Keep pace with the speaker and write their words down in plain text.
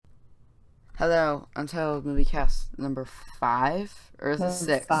Hello, Untitled Movie Cast number 5? Or is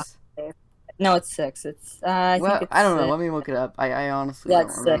it Five. 6? No, it's six. I think Well, it's I don't know. six. Let me look it up. I honestly Yeah, don't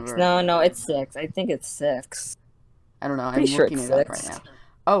it's six. remember. No, it's six. I think it's six. I don't know. Pretty I'm sure looking it's it up right six. now.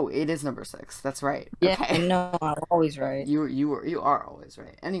 Oh, it is number 6. That's right. Yeah, I Okay. know. I'm always right. You are always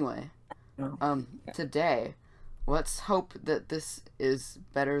right. Anyway, No. today, let's hope that this is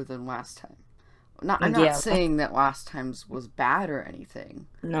better than last time. I'm not Yeah, saying that last time's was bad or anything,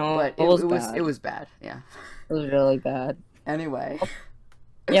 no, but it was bad. it was bad. Yeah. It was really bad. Anyway,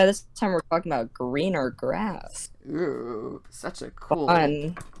 Yeah, this time we're talking about greener grass. ooh, such a cool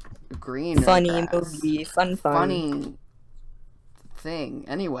Fun, greener funny grass. movie. Fun. Funny thing.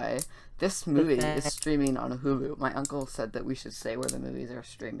 Anyway, this The movie is thing. streaming on Hulu. My uncle said that we should say where the movies are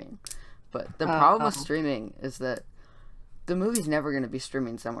streaming. But the problem with Oh, streaming is that the movie's never going to be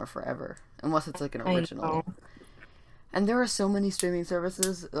streaming somewhere forever. Unless it's like an I original. know. And there are so many streaming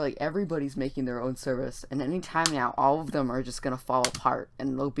services, like everybody's making their own service. And anytime now, all of them are just going to fall apart.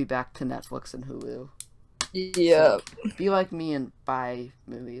 And they'll be back to Netflix and Hulu. Yeah, So, be like me and buy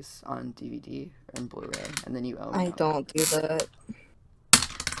movies on DVD and Blu-ray. And then you own I them. don't do that.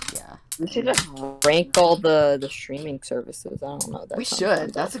 Yeah. We should just rank all the streaming services. I don't know. We That sounds should.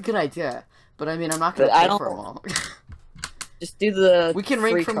 fun. That's a good idea. But I mean, I'm not going But to I pay for them don't. all. Just do the We can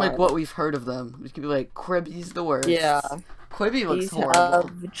rank free from like trial. what we've heard of them. We could be like, Quibi's the worst. Yeah. Quibi looks These horrible.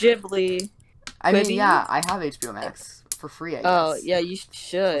 Ghibli. I mean, Quibi? yeah, I have HBO Max for free, I guess. Oh, yeah, you should.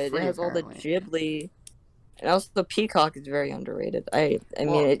 For It free, has all the apparently. Ghibli. And also, the Peacock is very underrated. I mean,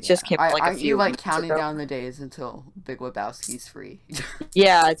 Well, it yeah. just came out like a You few like weeks counting ago. down the days until Big Lebowski's free.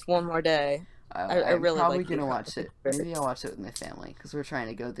 Yeah, it's one more day. I I'm really probably like gonna Peacock. watch it. Maybe I'll watch it with my family because we're trying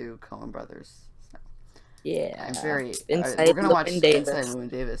to go through Coen Brothers. So Yeah. I'm very. Inside We're gonna watch Llewyn Inside Davis. Llewyn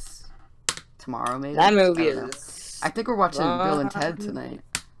Davis tomorrow, maybe. That I movie don't know. is I think we're watching Bill and Ted fun. tonight,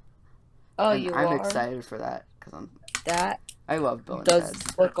 Oh, and you I'm are? excited for that because That I love Bill and does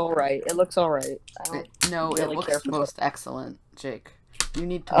Ted. look alright. It looks alright. I don't No, it really care looks for most excellent, Jake. You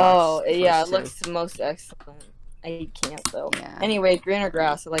need to Oh, watch the yeah, it first two. looks most excellent. I can't, though. Yeah. Anyway, greener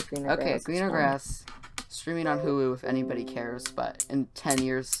grass. I like greener Okay, grass. Greener It's fun. Grass, streaming on Hulu if anybody cares, but in 10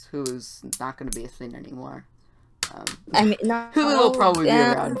 years, Hulu's not going to be a thing anymore. I mean, no. Hulu will probably be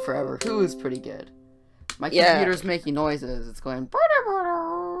yeah. around forever. Hulu's pretty good. My Yeah. computer's making noises. It's going...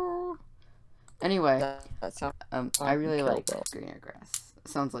 Anyway, That sounds I really Kill like Bill. Greener Grass. It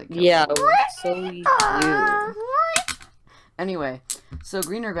sounds like... Kill Yeah, Bill. so you do. Anyway, so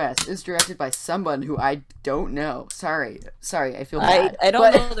Greener Grass is directed by someone who I don't know. Sorry, I feel bad. I don't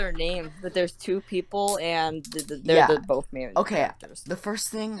but... know their names, but there's two people, and they're Yeah. both main Okay, characters. the first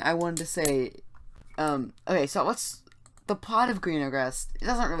thing I wanted to say... okay, so the plot of Greener Grass, it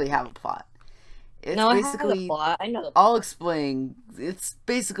doesn't really have a plot. It's No, I have basically... the plot. I know the I'll explain. It's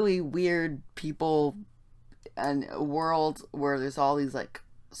basically weird people and a world where there's all these like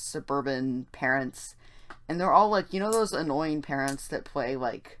suburban parents, and they're all like, you know, those annoying parents that play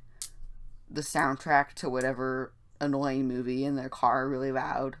like the soundtrack to whatever annoying movie in their car really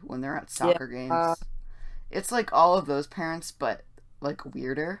loud when they're at soccer games. It's like all of those parents, but like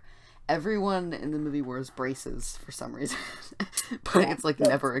weirder. Everyone in the movie wears braces for some reason, but it's like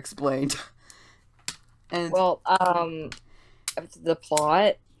never explained. And Well, the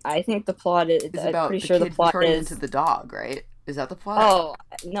plot. I think the plot is. it's I'm about pretty the sure the kid plot turning is. into the dog, right? Is that the plot? Oh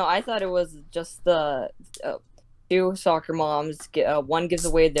no, I thought it was just the two soccer moms. One gives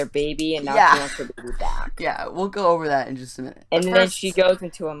away their baby, and now Yeah. she wants her baby back. Yeah, we'll go over that in just a minute. And But then first- she goes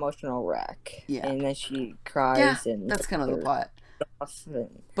into emotional wreck. Yeah. And then she cries Yeah, and that's kind of the plot.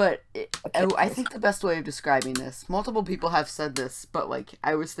 and- But Okay. I think the best way of describing this, multiple people have said this, but like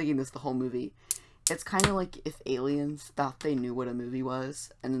I was thinking this the whole movie. It's kind of like if aliens thought they knew what a movie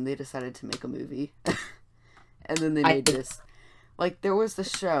was, and then they decided to make a movie, and then they made this. Like there was this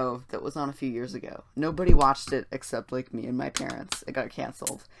show that was on a few years ago. Nobody watched it except like me and my parents. It got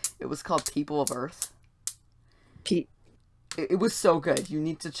canceled. It was called People of Earth. Pete. It was so good. You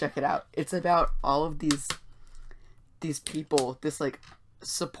need to check it out. It's about all of these people, this like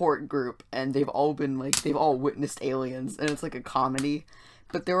support group, and they've all witnessed aliens, and it's like a comedy.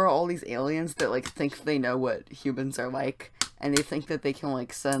 But there are all these aliens that like think they know what humans are like, and they think that they can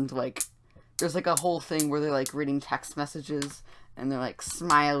like send like there's like a whole thing where they're like reading text messages and they're like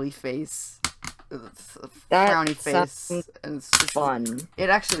smiley face, frowny face, sounds and it's just fun. It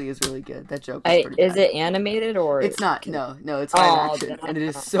actually is really good. That joke is pretty Is bad. it animated or It's not. No, it's live Oh, action, then and it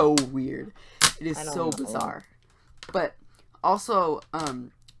is so weird. It is I don't so know. bizarre. But also,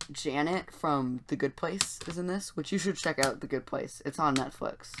 Janet from The Good Place is in this, which you should check out. The Good Place. It's on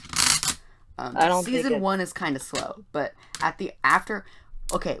Netflix. I don't think Season it- 1 is kind of slow, but after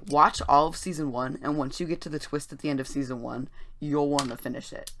Okay, watch all of season 1, and once you get to the twist at the end of season 1, you'll want to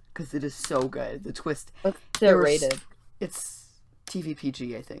finish it because it is so good. The twist, What's it there was, rated? it's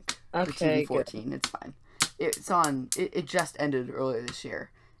TVPG, I think, or TV Okay, good. 14. It's fine. It's on. It just ended earlier this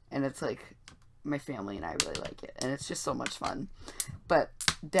year, and it's like my family and I really like it, and it's just so much fun. But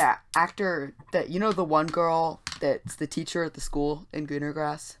that actor, that the one girl that's the teacher at the school in Greener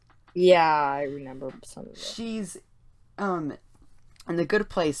Grass, Yeah, I remember some of it. she's in The Good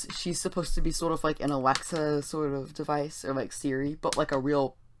Place, she's supposed to be sort of like an Alexa sort of device, or like Siri, but like a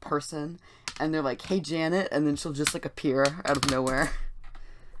real person. And they're like, "Hey Janet," and then she'll just like appear out of nowhere,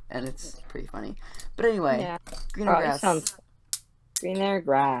 and it's pretty funny. But anyway, Yeah. Greener Oh, it Grass. sounds greener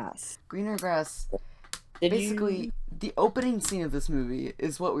grass. Greener Grass. Did Basically, you? the opening scene of this movie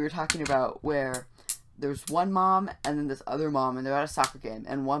is what we were talking about, where there's one mom and then this other mom, and they're at a soccer game,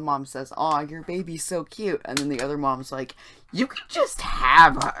 and one mom says, "Aw, your baby's so cute," and then the other mom's like, "You can just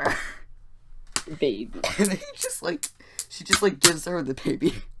have her." Baby. And then she just like gives her the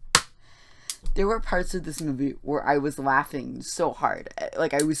baby. There were parts of this movie where I was laughing so hard.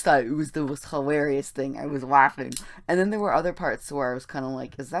 Like, I always thought it was the most hilarious thing. I was laughing. And then there were other parts where I was kind of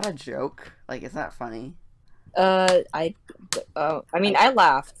like, is that a joke? Like, is that funny? I mean, I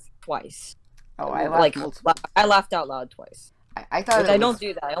laughed twice. Oh, I laughed multiple. I laughed out loud twice. I thought I don't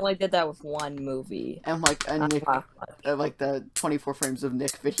do that. I only did that with one movie. And like a Nick, like the 24 frames of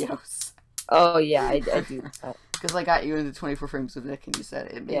Nick videos. Oh yeah, I do that. Because I got you into 24 frames of Nick, and you said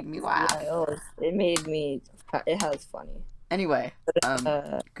it made me laugh. Yeah, it made me. It has funny. Anyway,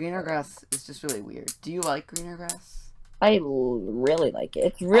 Greener Grass is just really weird. Do you like Greener Grass? I really like it.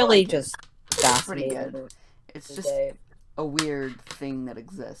 It's really just It's pretty fascinating. good. It's just a weird thing that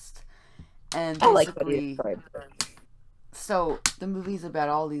exists. And I like what basically, you described. so the movie's about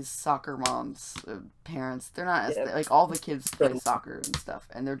all these soccer moms, parents. They're not like, all the kids play soccer and stuff,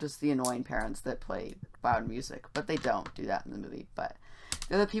 and they're just the annoying parents that play loud music. But they don't do that in the movie. But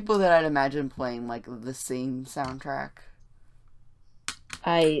they're the people that I'd imagine playing like the Sing soundtrack.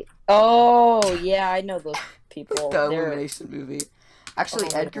 Oh yeah, I know those people. The Illumination movie. Actually,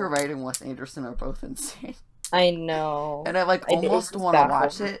 Oh, Edgar Wright and Wes Anderson are both insane. I know. And I almost want to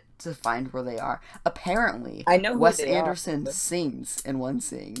watch it to find where they are. Apparently, I know who Wes they Anderson are. sings in one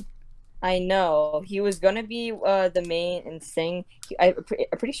Sing. I know. He was gonna be the main and sing. I'm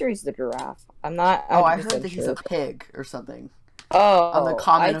pretty sure he's the giraffe. I'm not. Oh, I heard that sure. he's a pig or something. Oh, On the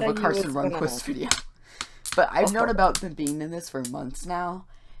comment of a thought he Carson was Runquist video. But I've known about them being in this for months now,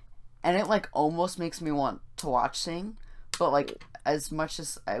 and it like almost makes me want to watch Sing. But like, as much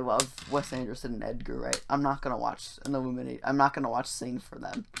as I love Wes Anderson and Edgar Wright, I'm not gonna watch I'm not gonna watch Sing for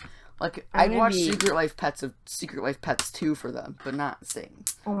them. Like, I'd watch Secret Life Pets 2 for them, but not Sing.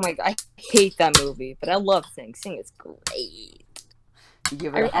 Oh my god, I hate that movie, but I love Sing. Sing is great. You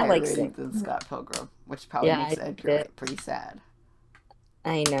give it a higher like rating Sing. than Scott Pilgrim, which probably makes Edgar Wright pretty sad.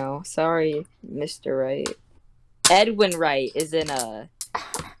 I know. Sorry, Mr. Wright. Edwin Wright is in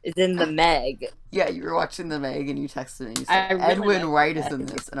the Meg. Yeah, you were watching the Meg and you texted me and you said, Edwin Wright is in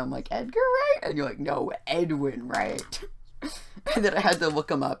this. And I'm like, Edgar Wright? And you're like, no, Edwin Wright. And then I had to look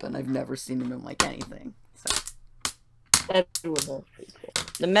him up, and I've never seen him in like anything. So Edwin Wright's pretty cool.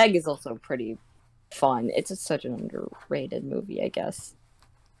 The Meg is also pretty fun. It's such an underrated movie, I guess.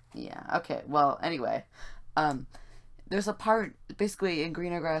 Yeah, okay. Well, anyway, there's a part, basically in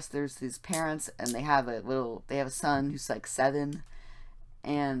Greener Grass, there's these parents, and they have a son who's like 7,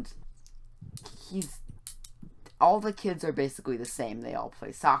 and all the kids are basically the same. They all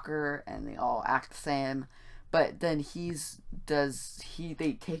play soccer, and they all act the same, but then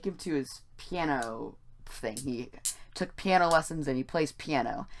they take him to his piano thing. He took piano lessons, and he plays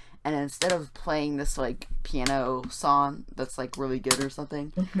piano, and instead of playing this like piano song that's like really good or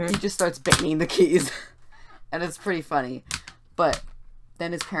something, he just starts banging the keys. And it's pretty funny. But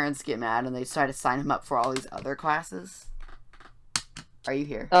then his parents get mad and they try to sign him up for all these other classes. Are you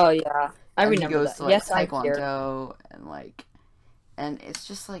here? Oh yeah, I remember he goes that. to like Yes, I'm here. Taekwondo and it's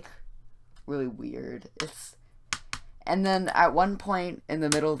just like really weird. And then at one point in the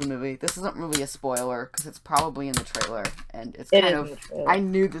middle of the movie, this isn't really a spoiler because it's probably in the trailer, and it's kind of, I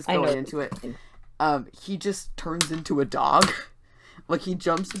knew this going into it. He just turns into a dog. Like, he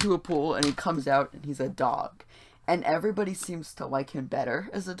jumps into a pool and he comes out and he's a dog. And everybody seems to like him better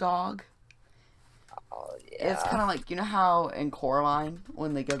as a dog. Oh, yeah. It's kind of like, you know how in Coraline,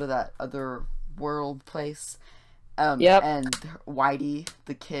 when they go to that other world place, Yep. and Whitey,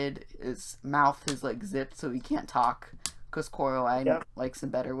 the kid, his mouth is like zipped so he can't talk because Coraline likes him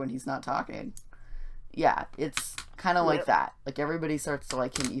better when he's not talking. Yeah, it's kind of like that. Like, everybody starts to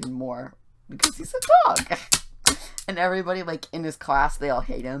like him even more because he's a dog. And everybody, like, in his class, they all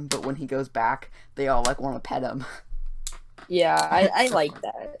hate him, but when he goes back, they all, like, want to pet him. Yeah, I It's so like funny.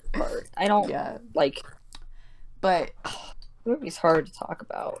 that part. I don't Yeah. like But the movie's hard to talk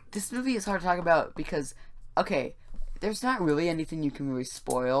about. this movie is hard to talk about because, okay, there's not really anything you can really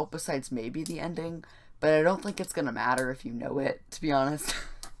spoil besides maybe the ending, but I don't think it's gonna matter if you know it, to be honest.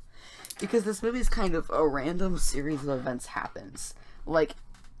 Because this movie is kind of a random series of events happens. Like,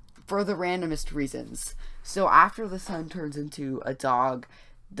 for the randomest reasons. So after the son turns into a dog,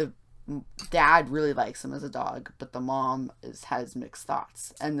 the dad really likes him as a dog, but the mom has mixed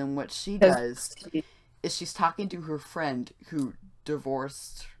thoughts. And then what she does is she's talking to her friend who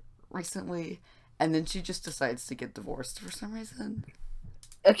divorced recently, and then she just decides to get divorced for some reason.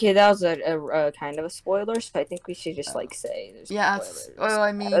 Okay, that was a kind of a spoiler, so I think we should just like say there's Yeah, spoilers. well,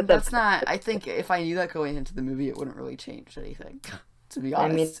 I mean, that's not. I think if I knew that going into the movie, it wouldn't really change anything. To be I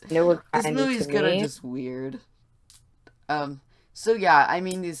mean, honest, it was this kind movie's to kind of me. just weird. So yeah, I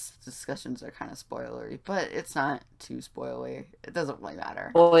mean, these discussions are kind of spoilery, but it's not too spoilery. It doesn't really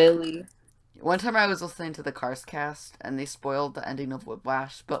matter. Oily. One time I was listening to the Cars cast, and they spoiled the ending of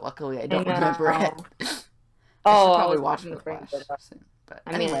Whiplash, but luckily I I don't remember it. know. I should Oh, I probably was watch going to bring Whiplash that up. soon. But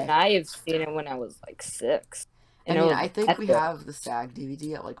I mean, anyway, I have seen it when I was like 6. I And it mean, was I think we epic. have the SAG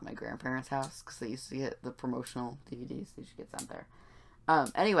DVD at like my grandparents' house because they used to get the promotional DVDs. They should get sent there.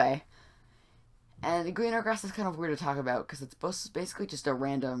 Anyway, and greener grass is kind of weird to talk about because it's basically just a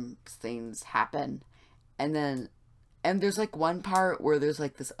random things happen, and there's like one part where there's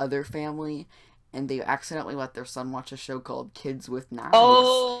like this other family, and they accidentally let their son watch a show called Kids with Knives.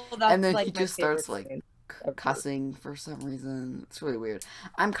 Oh, that's And then like he my just starts favorite like scene ever. cussing for some reason. It's really weird.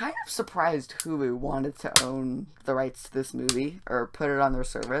 I'm kind of surprised Hulu wanted to own the rights to this movie or put it on their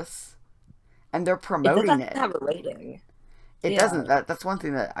service, and they're It promoting doesn't it. have a rating. It Yeah. doesn't. That's one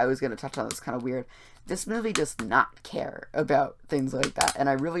thing that I was going to touch on. That's kind of weird. This movie does not care about things like that, and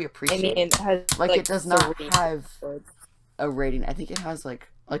I really I appreciate. mean, it has Like, it does not 3 have episodes. a rating. I think it has like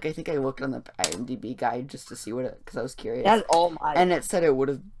I think I looked on the IMDb guide just to see what it, because I was curious, It has all my. and it said it would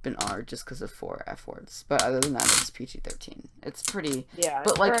have been R just because of 4 F words. But other than that, it's PG-13. It's pretty. Yeah,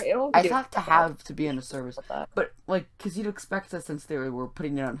 But like, it'll I do thought to that. have to be in a service, With that. but like, because you'd expect that since they were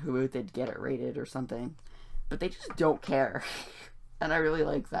putting it on Hulu, they'd get it rated or something, but they just don't care, and I really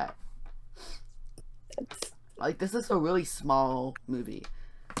like that. Like, this is a really small movie.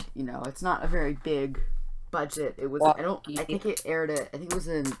 You know, it's not a very big budget. It was. I think it aired it. I think it was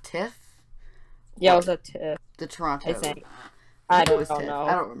in TIFF. Yeah, it was a TIFF. The Toronto. I think. I I think it don't was TIFF. know.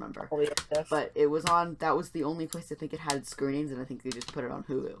 I don't remember. Probably a TIFF. But it was on. That was the only place I think it had screenings, and I think they just put it on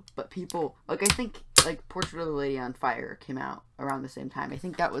Hulu. But people like, I think like Portrait of the Lady on Fire came out around the same time. I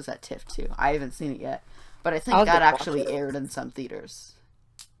think that was at TIFF too. I haven't seen it yet, but I think I'll that go watch actually it. aired in some theaters.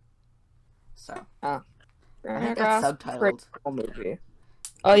 So I Greener think Grass, that's pretty subtitled. cool movie.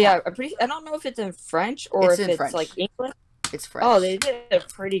 Oh yeah, I don't know if it's in French or It's if in it's French. like English. It's French. Oh, they did a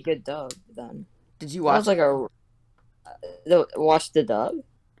pretty good dub then. Did you That watch? was like a watch the dub.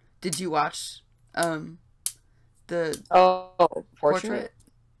 Did you watch the Oh, portrait?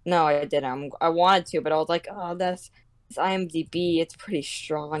 No, I didn't. I wanted to, but I was like, oh, it's IMDb. It's pretty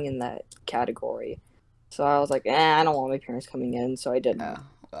strong in that category. So I was like, I don't want my parents coming in, so I didn't. Oh,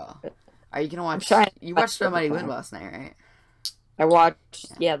 well. Are you gonna watch? trying to You watched watch The Mighty the Wind time. last night, right? I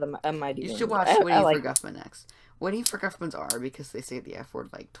watched, the Mighty You Wind. should watch I Waiting like for Guffman next. Waiting for Guffman's R because they say the F word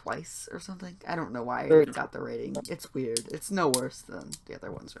like twice or something. I don't know why it got the rating. It's weird. It's no worse than the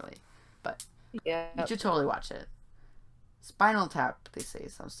other ones, really. But Yeah. you should totally watch it. Spinal Tap, they say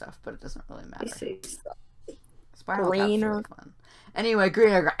some stuff, but it doesn't really matter. Spinal Tap's really Greener. fun. Anyway,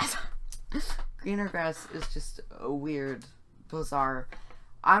 Greener Grass. Greener Grass is just a weird, bizarre.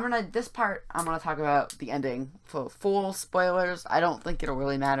 This part, I'm gonna talk about the ending. Full spoilers. I don't think it'll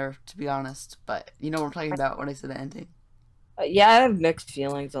really matter, to be honest. But you know what I'm talking about when I say the ending? Yeah, I have mixed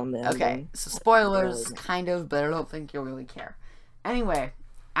feelings on this. Okay, so spoilers, kind of, but I don't think you'll really care. Anyway,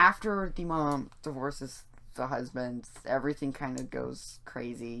 after the mom divorces the husband, everything kind of goes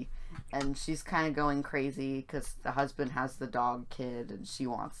crazy. And she's kind of going crazy because the husband has the dog kid and she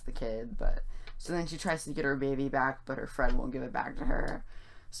wants the kid. So then she tries to get her baby back, but her friend won't give it back to her.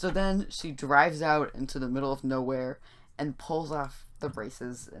 So then she drives out into the middle of nowhere and pulls off the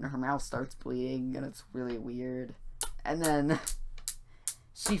braces, and her mouth starts bleeding, and it's really weird. And then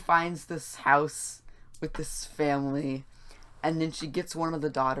she finds this house with this family, and then she gets one of the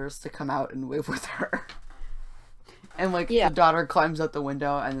daughters to come out and live with her. And the daughter climbs out the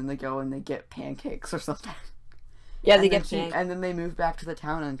window, and then they go and they get pancakes or something. Yeah, and they get pancakes. And then they move back to the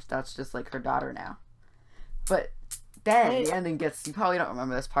town, and that's just like her daughter now. But then the ending gets, you probably don't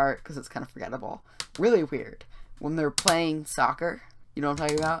remember this part because it's kind of forgettable. Really weird. when they're playing soccer. You know what I'm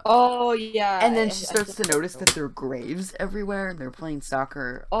talking about? Oh yeah, And then she I starts to think I notice know. that there are graves everywhere and they're playing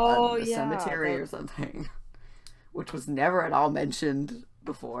soccer Oh on the yeah, cemetery that. or something, which was never at all mentioned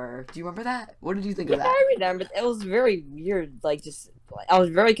before. Do you remember that? What did you think Yeah, of that? I remember. It was very weird. Like, just I was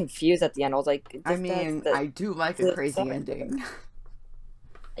very confused at the end. I was like, I "Does mean, I do like a crazy ending.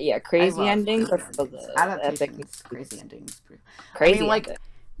 yeah, I crazy love endings crazy are for endings. the epic Adaptations, crazy movies. endings. I mean, Crazy like, ending.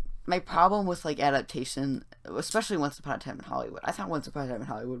 my problem with like adaptation, especially Once Upon a Time in Hollywood, I thought Once Upon a Time in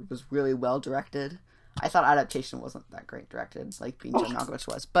Hollywood was really well directed. I thought adaptation wasn't that great directed, like being John Oh, Malkovich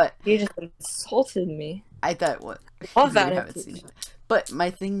was, but you just insulted me. I thought what Love you haven't seen adaptation. it. But my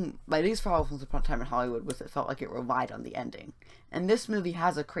biggest problem with Once Upon a Time in Hollywood was it felt like it relied on the ending, and this movie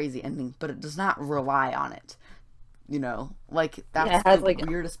has a crazy ending, but it does not rely on it. You know, like Yeah, that's it the has like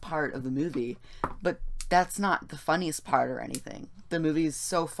weirdest part of the movie, but that's not the funniest part or anything. The movie is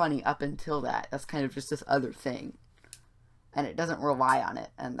so funny up until that. That's kind of just this other thing, and it doesn't rely on it,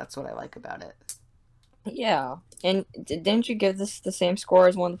 and that's what I like about it. yeah. And didn't you give this the same score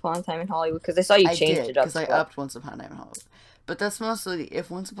as Once Upon a Time in Hollywood? Because I saw you I changed did it up because I to like upped Once Upon a Time in Hollywood, but that's mostly if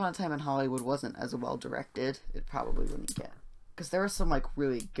Once Upon a Time in Hollywood wasn't as well directed, it probably wouldn't get. Because there were some like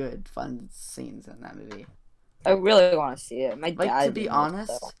really good fun scenes in that movie. I really want to see it. My Like to dad be didn't like it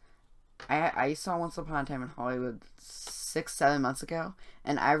though. honest, I saw Once Upon a Time in Hollywood 6 7 months ago,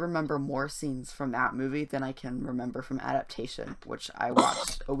 and I remember more scenes from that movie than I can remember from adaptation, which I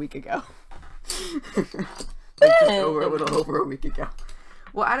watched a week ago. Like just over a little over a week ago.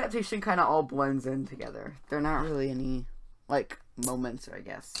 Well, adaptation kind of all blends in together. They're not really any like moments, I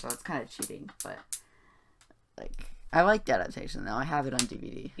guess, so it's kind of cheating. But like, I liked adaptation though. I have it on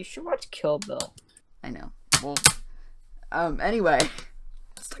DVD. You should watch Kill Bill. I know. Well, anyway,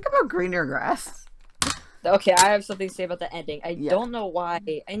 let's talk about greener grass. Okay, I have something to say about the ending. I Yeah. don't know why,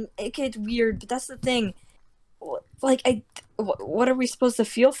 and it gets weird, but that's the thing. Like, what are we supposed to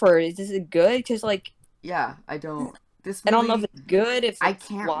feel for it? Is it good? Because like, Yeah, I don't. This I don't know if movie, it's good. If I it's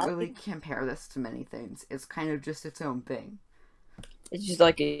can't why. really compare this to many things. It's kind of just its own thing. It's just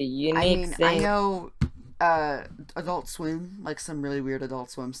like a I unique mean, I thing. know Adult Swim, like some really weird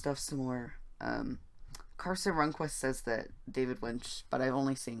Adult Swim stuff, some more. Carson Runquist says that David Lynch, but I've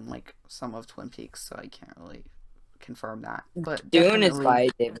only seen like some of Twin Peaks, so I can't really confirm that. But Dune is definitely, by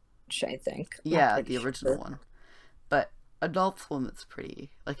David Lynch, I think. I'm not yeah, pretty the original sure. one. But Adult Swim, it's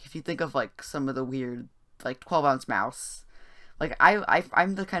pretty. Like if you think of like some of the weird, like 12 Ounce Mouse. Like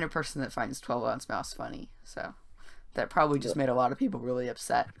I'm the kind of person that finds 12 Ounce Mouse funny, so that probably just made a lot of people really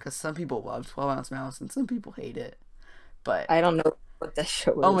upset because some people love 12 Ounce Mouse and some people hate it. But I don't know what that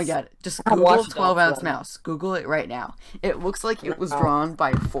show oh my is. god, just I Google watched 12 Adult Ounce Swim. Mouse. Google it right now. It looks like it was No. drawn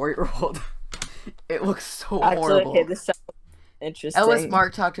by a 4-year-old. It looks so Actually, okay, horrible. this sounds Ellis interesting.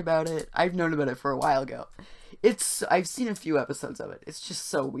 Mark talked about it. I've known about it for a while ago. I've seen a few episodes of it. It's just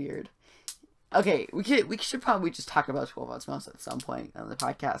so weird. Okay, we should probably just talk about 12 Ounce Mouse at some point on the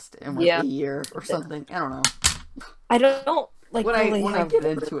podcast in like Yeah, a year or something. I don't know. I don't like When really I have get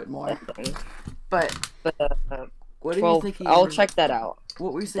into it more. that thing. But But what are you 12. thinking? I'll check that out.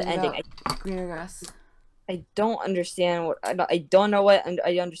 What were you The saying ending. about greener grass? I don't understand what I don't know what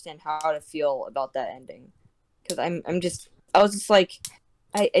I understand how to feel about that ending because I was just like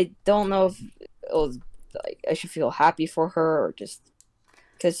I don't know if it was like I should feel happy for her or just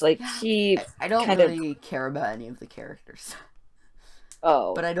because like Yeah, she I don't kind really care about any of the characters,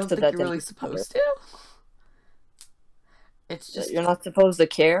 oh but I don't so think that you're really didn't matter. supposed to. It's just You're not supposed to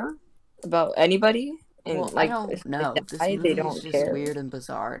care about anybody and well, I like don't if know. they This die, they movie is don't just care. weird and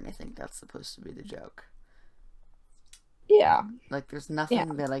bizarre, and I think that's supposed to be the joke. Yeah, Like, there's yeah.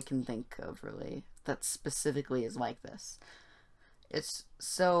 nothing that I can think of really that specifically is like this. It's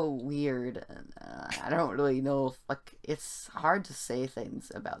so weird, and I don't really know if like it's hard to say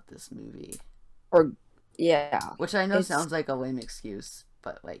things about this movie, Or yeah, which I know it's sounds like a lame excuse,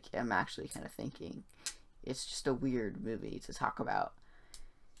 but like I'm actually kind of thinking it's just a weird movie to talk about.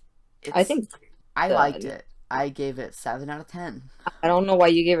 I It's think I liked the it. I gave it 7 out of 10. I don't know why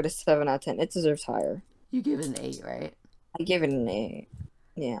you gave it a 7 out of 10. It deserves higher. You give it an 8, right? I gave it an 8.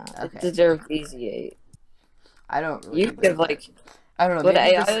 Yeah, it Okay. deserves easy 8. I don't really You agree give with it. like, I don't know. but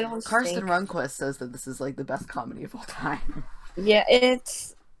Maybe I this always Karsten think, Runquist says that this is like the best comedy of all time. yeah,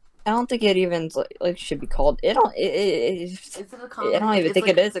 it's. I don't think it even like should be called. It don't. Is it a I don't comedy? even It's think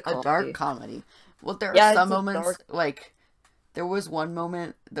like it is a a dark comedy. comedy. Well, there are Yeah, some it's a moments dark. like there was one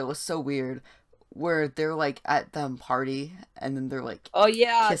moment that was so weird where they're like at them party and then they're like Oh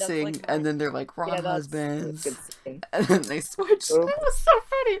yeah, that's kissing like and my. then they're like wrong Yeah, that's a husbands good scene. and then they switch. It Oop. was so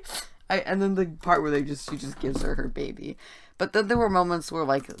funny. And then the part where she just gives her baby. But then there were moments where,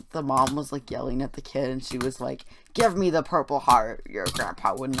 like, the mom was, like, yelling at the kid, and she was like, give me the purple heart. Your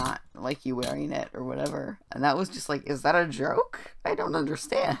grandpa would not like you wearing it, or whatever. And that was just like, is that a joke? I don't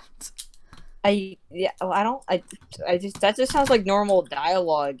understand. Well, I just that just sounds like normal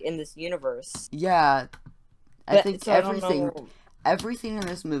dialogue in this universe. Yeah, I But think so I don't know. everything in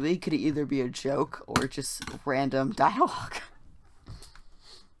this movie could either be a joke or just random dialogue.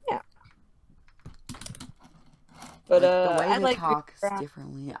 Yeah, but Like, the way I they like talk is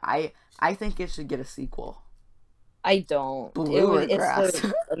differently. I think it should get a sequel. I don't. It's Bluegrass.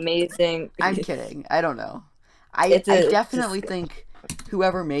 the amazing. I'm kidding. I don't know. I It's just definitely think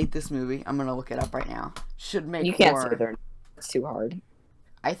whoever made this movie, I'm gonna look it up right now, should you make can't say more. it's too hard.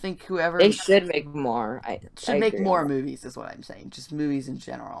 I think whoever They should make more. I should make agree on more that. movies is what I'm saying. Just movies in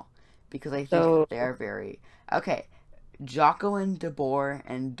general. Because I think So they are very okay. Jacqueline DeBoer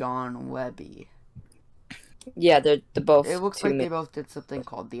and Don Webby. yeah, they're It both looks two. like they both did something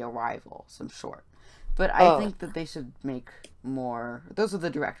called The Arrival, some short. But I Oh, think that they should make more. Those are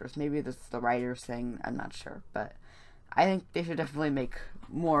the directors. Maybe that's the writers thing. I'm not sure. But I think they should definitely make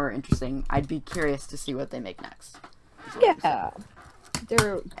more interesting. I'd be curious to see what they make next. yeah,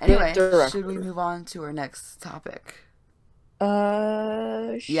 they're Anyway, good should we directors. move on to our next topic?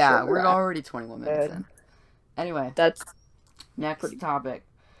 Yeah, we're Sure. already 21 minutes in. Anyway, That's next pretty. topic.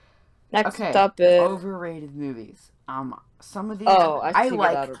 Next Okay, topic. overrated movies. Some of these Oh, I I figured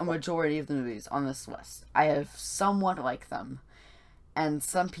like out. a majority of the movies on this list. I have somewhat like them, and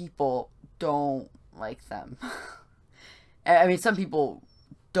some people don't like them. I mean, some people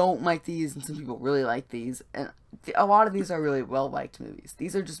don't like these, and some people really like these, and a lot of these are really well liked movies.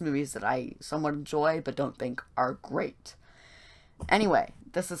 These are just movies that I somewhat enjoy, but don't think are great. Anyway,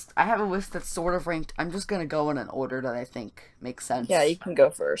 I have a list that's sort of ranked. I'm just gonna go in an order that I think makes Yeah, you sense. can go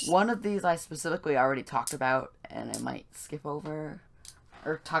first. One of these I specifically already talked about, and I might skip over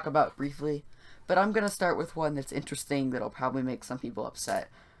or talk about briefly. But I'm gonna start with one that's interesting that'll probably make some people upset.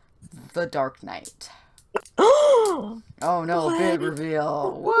 The Dark Knight. Oh, Oh no, what? big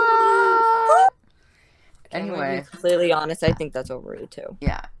reveal. What? I'm going to be Anyway, completely honest. I think that's overrated too.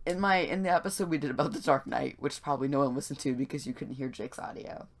 yeah. In the episode we did about The Dark Knight, which probably no one listened to because you couldn't hear Jake's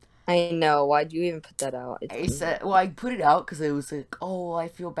audio. I know. Why'd you even put that out? I said, well, I put it out because it was like, oh, I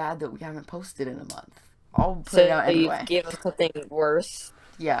feel bad that we haven't posted in a month. I'll put it So out you anyway. gave us something worse.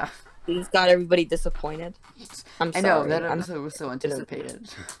 Yeah. He's got everybody disappointed. I'm I know, sorry. that I'm episode was so anticipated.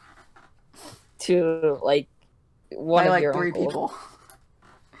 to like one By of like your three uncles. people.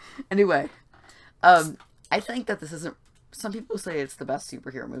 Anyway, I think that this isn't. Some people say it's the best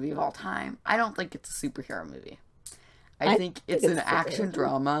superhero movie of all time. I don't think it's a superhero movie. I think it's an it's action superhero.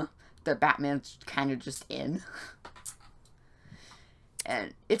 drama that Batman's kind of just in.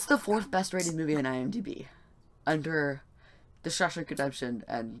 And it's the fourth best rated movie on IMDb, under The Shawshank Redemption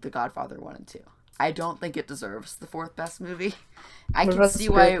and The Godfather 1 and 2. I don't think it deserves the fourth best movie. I What can about the see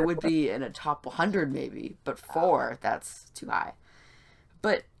why it Spirit? would be in a top 100 maybe, but 4, that's too high.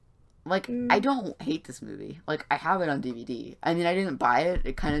 But, like, I don't hate this movie. Like, I have it on DVD. I mean, I didn't buy it.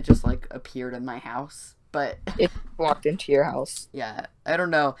 It kind of just, like, appeared in my house. But, It walked into your house. yeah, I don't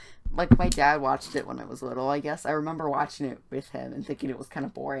know. Like, my dad watched it when I was little, I guess. I remember watching it with him and thinking it was kind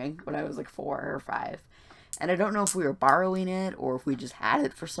of boring when I was, like, 4 or 5. And I don't know if we were borrowing it or if we just had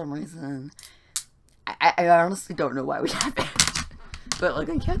it for some reason. I honestly don't know why we have it. But, like,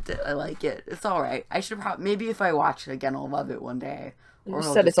 I kept it. I like it. It's alright. I should probably... Maybe if I watch it again, I'll love it one day. You Or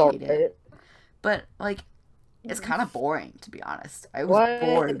I'll said just it's all hate right. it. But, like, it's kind of boring, to be honest. I was What?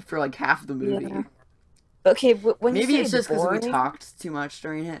 bored for, like, half the movie. Yeah. Okay, when you Maybe say it's just because we boring, talked too much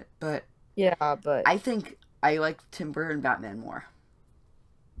during it, but yeah, but I think I like Tim Burton Batman more.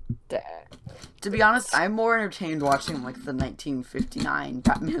 that- To be honest, I'm more entertained watching, like, the 1959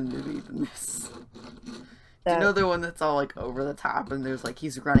 Batman movie than this. Do you know the one that's all, like, over the top and there's, like,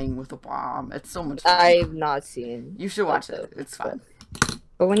 he's running with a bomb? It's so much fun. I've not seen. You should watch it. It's fun.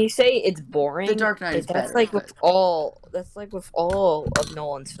 But when you say it's boring, The Dark Knight is that's better, like but- with all. That's like with all of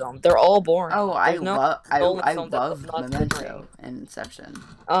Nolan's films. They're all boring. Oh, I There's no love Nolan I film that's love not Memento boring. and Inception.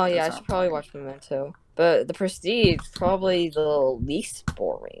 Oh yeah, I Those should aren't probably boring. watch Memento. But The Prestige is probably the least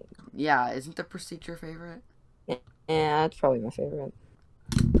boring. Yeah, isn't The Prestige your favorite? Yeah, that's probably my favorite.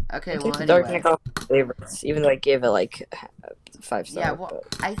 Okay, I well, think The Dark anyway. Knight got my favorites, even though I gave it like 5 stars. Yeah, well,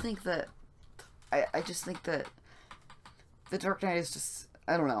 but I think that... I just think that The Dark Knight is just...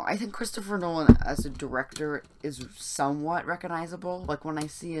 I don't know. I think Christopher Nolan as a director is somewhat recognizable. Like, when I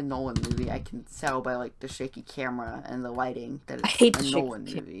see a Nolan movie, I can tell by, like, the shaky camera and the lighting that I it's hate a the shaky Nolan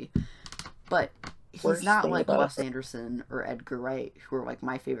movie. But he's Worst not thing like about Wes it. Anderson or Edgar Wright, who are, like,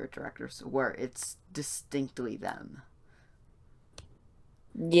 my favorite directors, where it's distinctly them.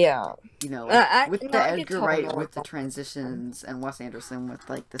 Yeah. You know, like with No, the I could Edgar tell Wright, Nolan with the wants to have fun. transitions, and Wes Anderson with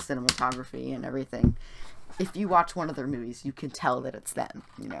like the cinematography and everything. If you watch one of their movies, you can tell that it's them.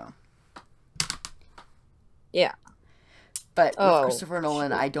 You know. Yeah. But with Oh, Christopher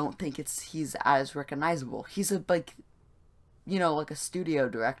Nolan, shoot. I don't think he's as recognizable. He's a like, you know, like a studio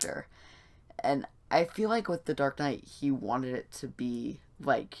director, and I feel like with The Dark Knight, he wanted it to be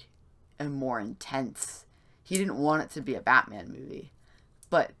like a more intense. He didn't want it to be a Batman movie,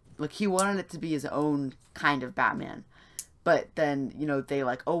 but like he wanted it to be his own kind of Batman. But then, you know, they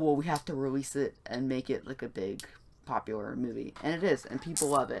like, oh well, we have to release it and make it like a big popular movie, and it is, and people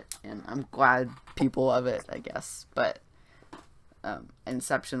love it, and I'm glad people love it, I guess. But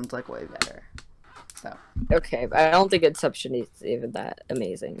Inception's like way better. So Okay, I don't think Inception is even that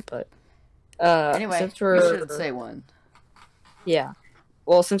amazing, but anyway, since you should we're say one. yeah,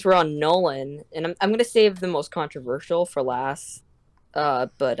 well, since we're on Nolan, and I'm gonna save the most controversial for last.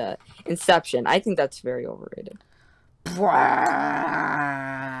 But Inception, I think that's very overrated.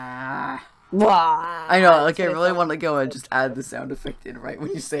 I know, Wow, like it's I gonna really sound want to go and like just add the sound effect in right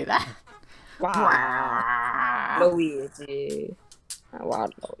when you say that. wow, Luigi, wow,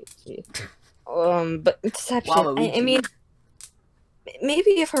 Luigi. But Inception, I Waluigi. mean,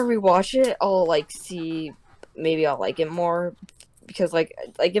 maybe if I rewatch it, I'll like see, maybe I'll like it more because like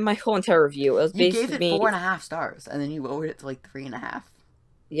in my whole entire review, it was You gave basically it me. 4.5 stars, and then you lowered it to like 3.5.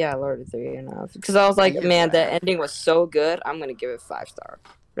 Yeah, Lord of 3.5. Because I was I like, gave it four man, and a the half. ending was so good. I'm gonna give it 5 star.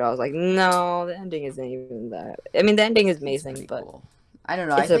 But I was like, no, the ending isn't even that. I mean, the ending is It's amazing, pretty but cool. I don't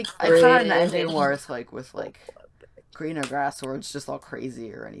know. I it's a think it's not an pretty. ending where it's like with like greener grass where it's just all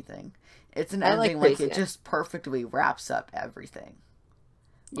crazy or anything. It's an I like ending like it crazy. just perfectly wraps up everything.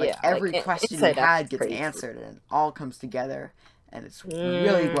 Like Yeah, like every question you Inside Out had is gets crazy. answered and it all comes together and it's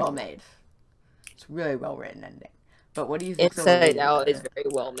really Mm, well made. It's really well written ending. But what do you think's Inside overrated Out about is it? very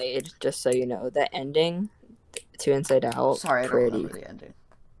well made. Just so you know, the ending to Inside Out, Sorry, I don't pretty. remember the ending.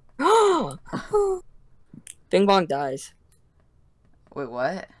 Bing Bong dies. Wait,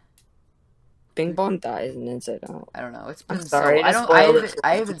 what? Bing Bong dies in Inside Out. I don't know. It's I'm been so sorry, I I just don't I spoiled it haven't for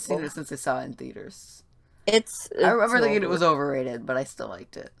I haven't seen people. it since I saw it in theaters. I It's remember thinking it over. was overrated, but I still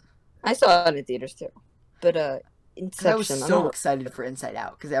liked it. I saw it in theaters too. But Because I was Inception, I so don't excited for Inside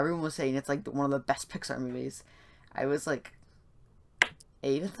Out. Because everyone was saying it's like one of the best Pixar movies. I was like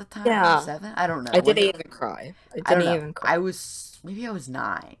 8 at the time or yeah. 7. I don't I know. didn't When even cry. I I don't didn't know. even cry. I was maybe I was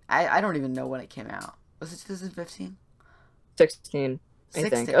 9. I don't even know when it came out. Was it 2015? 16, I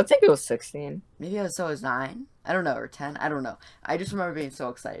think. 16. I think it was 16. Maybe I was 9. I don't know, or 10. I don't know. I just remember being so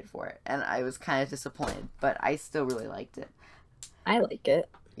excited for it, and I was kind of disappointed, but I still really liked it. I like it.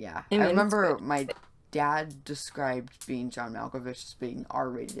 Yeah, I I mean, it's remember good. my dad described being John Malkovich as being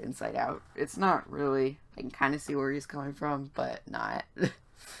R-rated Inside Out. It's not really. I can kind of see where he's coming from, but not.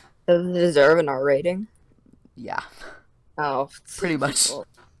 Does it deserve an R rating? Yeah, Oh, pretty much. well,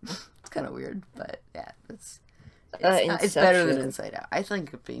 It's kind of weird, but yeah, it's not. It's better than Inception. Inside Out. I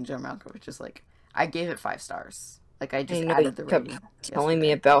think being John Malkovich is like. I gave it 5 stars. Like I I just know you added the kept rating telling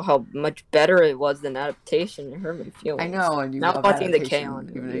me yesterday. about how much better it was than adaptation. It hurt my I feelings. know, and you Now love watching the adaptation, K-On!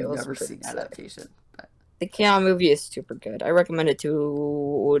 even though movie, it you've was never pretty seen sick. adaptation. But The K-On! Movie is super good. I recommend it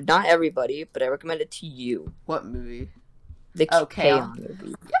to not everybody, but I recommend it to you. what movie? The Oh, K-On! K-On!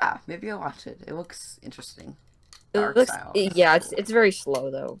 Movie. Yeah, maybe I'll watch it. It looks interesting. It The art looks, style is yeah, cool. it's very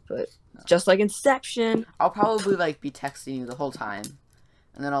slow though, but just like Inception. I'll probably like be texting you the whole time,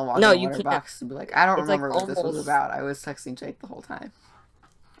 and then I'll log No, into you can't. Letterboxd and be like, I don't It's like remember what this was almost, about. I was texting Jake the whole time.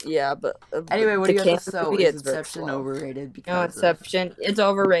 yeah, but Anyway, what do the you have to K-On! say? Movie Is is very Inception slow. overrated No, because of? Inception, it's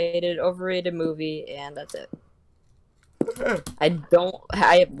overrated movie, and that's it.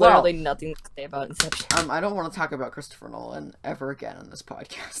 I have Well, literally nothing to say about Inception. I don't want to talk about Christopher Nolan ever again on this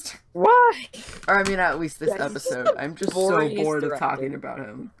podcast. Why? Or I mean, at least this Yeah, he's just episode. the I'm just so boringest bored of director. talking about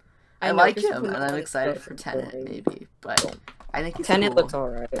him. I I know like him, Christopher and I'm Nolan is excited so for Tenet, boring. maybe, but I think he's Tenet looks cool,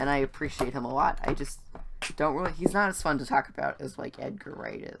 alright. and I appreciate him a lot. I just don't really. He's not as fun to talk about as like Edgar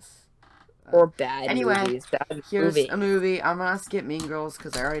Wright is. Or bad Anyway, movies. Bad here's movie. a movie. I'm gonna skip Mean Girls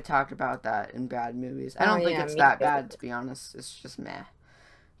because I already talked about that in bad movies. I Oh don't think yeah, it's me that too. bad, to be honest. It's just meh.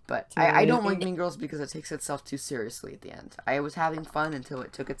 But I don't like Mm, Mean Girls because it takes itself too seriously at the end. I was having fun until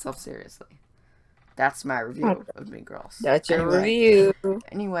it took itself seriously. That's my review of Mean Girls. That's your Anyway, review.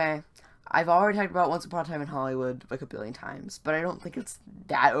 anyway, I've already talked about Once Upon a Time in Hollywood like a billion times, but I don't think it's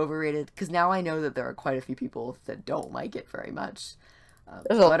that overrated because now I know that there are quite a few people that don't like it very much.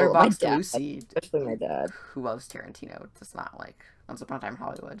 There's a my Letterboxd dad, Lucy, especially my dad. who loves Tarantino, does not like Once Upon a Time in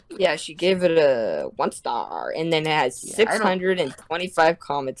Hollywood. Yeah, she gave it a 1 star, and then it has Yeah, 625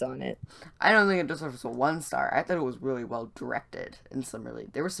 comments on it. I don't think it deserves a 1 star. I thought it was really well directed and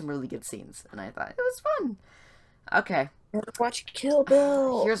there were some really good scenes, and I thought it was fun. Okay, Watch Kill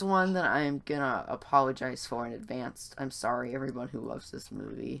Bill. here's one that I'm gonna apologize for in advance. I'm sorry, everyone who loves this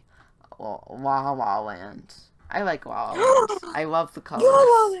movie. La La Land. I like La La Land. I love the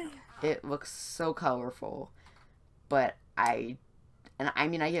colors. It looks so colorful, but I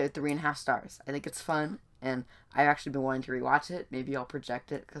mean, I give it 3.5 stars. I think it's fun, and I've actually been wanting to rewatch it. Maybe I'll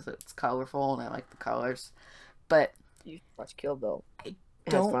project it because it's colorful and I like the colors. But You should watch Kill Bill. I It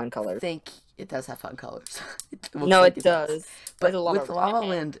has don't fun colors. think it does have fun colors. No, like it does. But There's a lot with of La La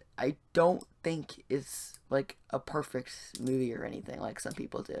Land, I don't think it's like a perfect movie or anything like some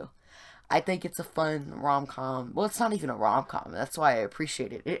people do. I think it's a fun rom-com. Well, it's not even a rom-com. That's why I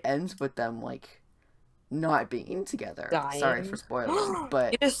appreciate it. It ends with them like not being together. dying. Sorry for spoiling,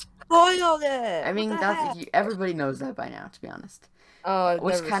 but You just spoiled it. I mean What the that's heck? everybody knows that by now. To be honest, Oh, I've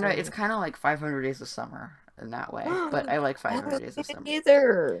which never kind of seen it's it. kind of like 500 Days of Summer in that way. But I like I 500 haven't Days of seen Summer. it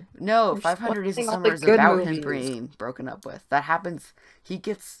either. No, You're 500 Days of spoiling all Summer the is good about him movies. being broken up with. That happens. She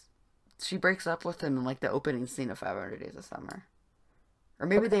breaks up with him in like the opening scene of 500 Days of Summer. Or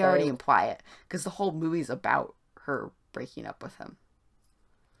maybe they already Okay. imply it, because the whole movie's about her breaking up with him.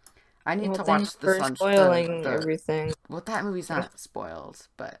 I need Well, to thanks watch the for sun. spoiling everything. Well, that movie's not spoiled,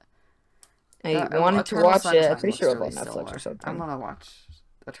 but I wanted to watch it. I'm pretty sure it was on Netflix similar. or something. I'm gonna watch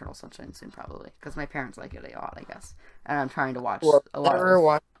Eternal Sunshine soon, probably, because my parents like it a lot, I guess. And I'm trying to watch Well, a lot never of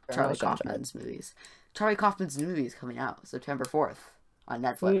watched Charlie Eternal Sunshine. Kaufman's movies. Charlie Kaufman's new movie is coming out September 4th on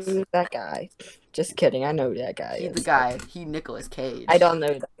Netflix. Who's that guy? Just kidding. I know who that guy He's is. the guy. Nicolas Cage. I don't know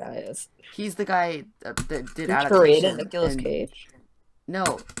who that guy is. He's the guy that did Who adaptation. created Nicolas Cage?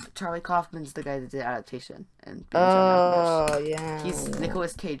 No, Charlie Kaufman's the guy that did adaptation and Being Oh, yeah.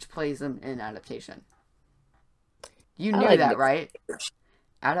 Nicolas Cage plays him in adaptation. You I knew like that, Nicolas right?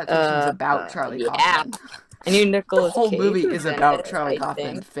 Adaptation's about Charlie yeah. Kaufman. I knew The Nicolas whole Cage movie was is in about it, Charlie I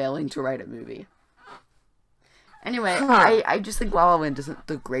Kaufman think. failing to write a movie. Anyway, Huh. I just think La La Land isn't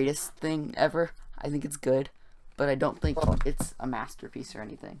the greatest thing ever. I think it's good, but I don't think it's a masterpiece or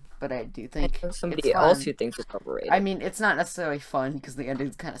anything. But I do I think know it's somebody fun. else who thinks it's overrated. I mean, it's not necessarily fun because the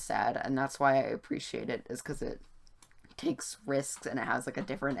ending's kind of sad, and that's why I appreciate it, is because it takes risks and it has like a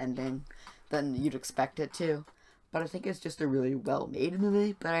different ending than you'd expect it to. But I think it's just a really well-made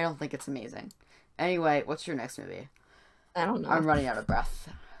movie, but I don't think it's amazing. Anyway, what's your next movie? I don't know. I'm running out of breath.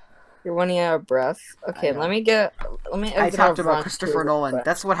 You're running out of breath. Okay, know. let me. I talked about Christopher Nolan.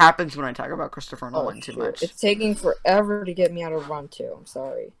 That's what happens when I talk about Christopher Nolan too much. It's taking forever to get me out of run two. I'm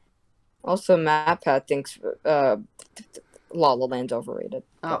sorry. Also, MatPat thinks La La Land's overrated.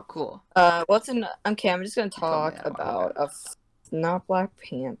 Oh, cool. What's in? Okay, I'm just gonna talk that a while about ago. not Black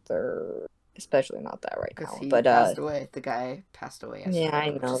Panther, especially not that right Because now. he But passed away. The guy passed away yesterday, yeah, I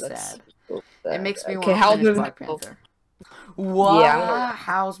which know is that's sad. so It sad. makes me Okay, want to Howl's finish Moving Black Castle. Panther. What? Yeah, I'm gonna-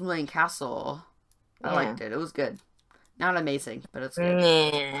 Howl's Moving Castle. I Yeah. liked it. It was good. Not amazing, but it's good.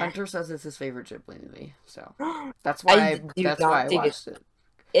 Nah. Hunter says it's his favorite Ghibli movie, so that's why do that's not why I think watched it.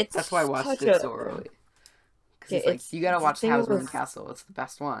 It's That's why I watched such it a- so early. Because Yeah, he's like, it's- you gotta the watch thing Howl's Moving with- Castle. It's the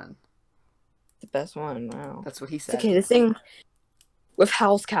best one. the best one. Wow. That's what he said. Okay, the thing with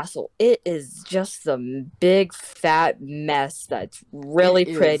Howl's Castle, it is just a big fat mess that's really It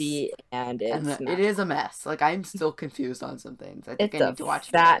is. pretty, and it's And not. it is a mess. Like, I'm still confused on some things. I think It's I a need to watch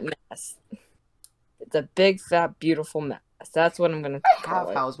it fat again. mess. It's a big fat beautiful mess. That's what I'm gonna I have call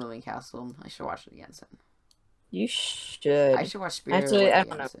it. Howl's Moving Castle. I should watch it again soon. You should. I should watch Spirit Actually, Away I again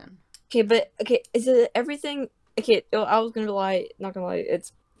don't know. soon. Okay, but okay, is it everything? Okay, I was gonna lie. Not gonna lie,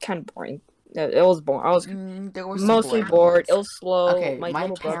 it's kind of boring. It was boring. I was There were some mostly boring bored. moments. It was slow. Okay, My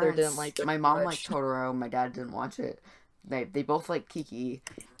little brother didn't like it my too mom much. liked Totoro. My dad didn't watch it. They both like Kiki,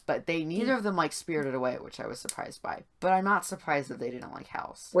 but neither of them like Spirited Away, which I was surprised by. But I'm not surprised that they didn't like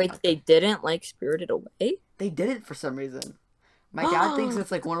House. Wait, Like, they didn't like Spirited Away? they didn't for some reason. My dad thinks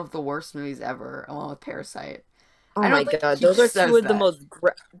it's like one of the worst movies ever, along with Parasite. Oh I don't my think god, he those are says two of the that. most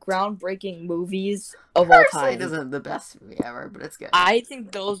groundbreaking movies of all Parasite time. isn't the best movie ever, but it's good. I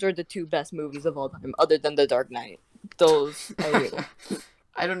think those are the two best movies of all time, other than The Dark Knight. Those I do.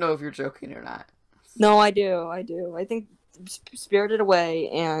 I don't know if you're joking or not. No, I do. I think Spirited Away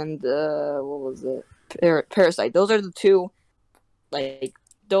and what was it? Parasite. Those are the two. Like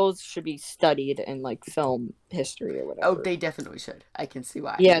those should be studied in like film history or whatever. Oh, they definitely should. I can see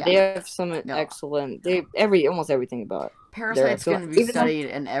why. Yeah, they have some No. excellent. Almost everything about it. Parasite's They're going to be even though- studied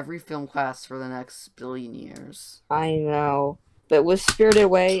in every film class for the next billion years. I know. But with Spirited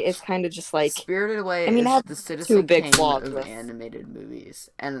Away, it's kind of just like, Spirited Away I mean, it is has the two Citizen big Kane flaws of with. animated movies,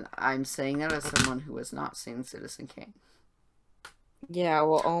 and I'm saying that as someone who has not seen Citizen Kane. Yeah,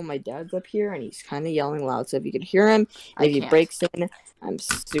 well, oh, my dad's up here and he's kind of yelling loud, so if you can hear him, I and if he can't. breaks in, I'm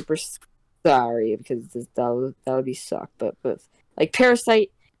super sorry because that would be suck. But like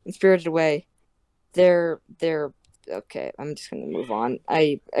Parasite and Spirited Away, they're okay. I'm just gonna move on.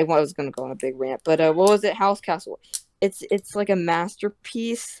 I was gonna go on a big rant, but what was it? House Castle. It's like a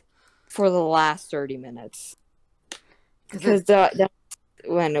masterpiece for the last 30 minutes because that's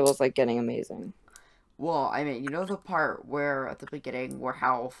when it was like getting amazing. Well, I mean, you know the part where at the beginning where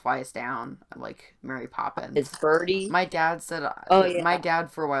Hal flies down like Mary It's Poppins. Birdie. My dad said Oh yeah, my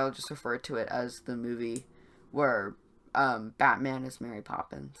dad for a while just referred to it as the movie where Batman is Mary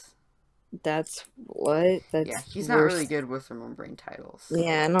Poppins. that's what. Yeah, That's he's not really worse. good with remembering titles.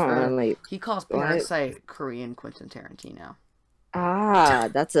 Yeah, no, Or really. he calls What? Parasite Korean Quentin Tarantino. Ah,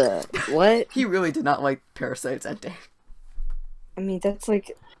 that's a what? He really did not like Parasite's ending. I mean, that's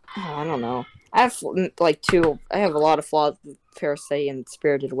like, oh, I don't know. I have like two. I have a lot of flaws with Parasite and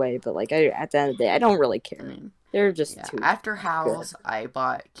Spirited Away, but like, at the end of the day, I don't really I care. mean, They're just yeah. too After good. Howl's, I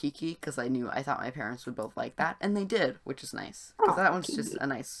bought Kiki because I thought my parents would both like that, and they did, which is nice. Because Oh, that one's just a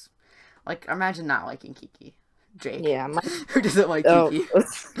nice, like, imagine not liking Kiki. Jake, yeah. who doesn't like Oh,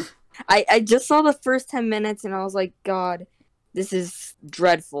 Kiki? I just saw the first 10 minutes and I was like, God, this is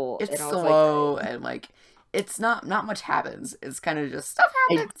dreadful. It's And I was slow like, and like, it's not much happens. It's kind of just stuff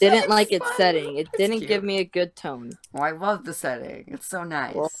I happens. didn't like its fun. setting. It It's didn't cute. give me a good tone. Well, I love the setting. It's so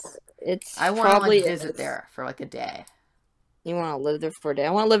nice. Well, it's I want to probably like visit there for like a day. You want to live there for a day?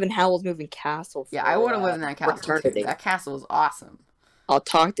 I want to live in Howl's Moving Castle. Yeah, I want to live in that castle too. eternity. That castle is awesome. I'll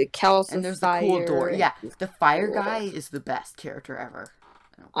talk to Calcifer. And there's the cool door. Yeah, the fire guy is the best character ever.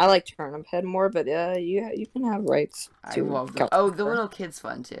 I like Turnip Head more, but you can have rights. I love them. Oh, the little kid's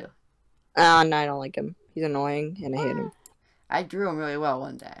fun too. No, I don't like him. He's annoying, and I hate him. I drew him really well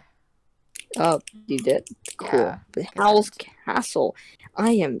one day. Oh, you did? Cool. Yeah, but Howl's Castle,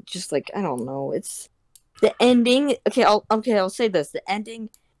 I am just like, I don't know. It's the ending. I'll say this. The ending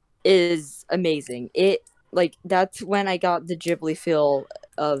is amazing. That's when I got the Ghibli feel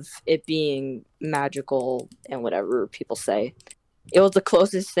of it being magical and whatever people say. It was the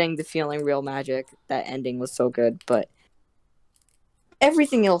closest thing to feeling real magic. That ending was so good, but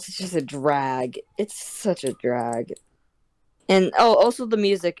everything else is just a drag. It's such a drag. And also the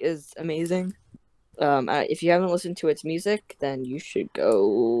music is amazing. If you haven't listened to its music, then you should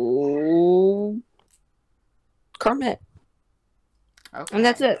go Carmet. Okay. And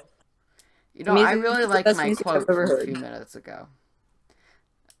that's it. You know, I really like my quote from a few minutes ago.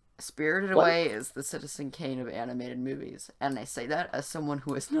 Spirited Away is the Citizen Kane of animated movies, and I say that as someone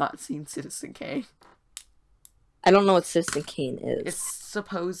who has not seen Citizen Kane. I don't know what Citizen Kane is. It's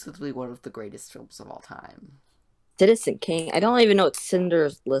supposedly one of the greatest films of all time. Citizen Kane? I don't even know what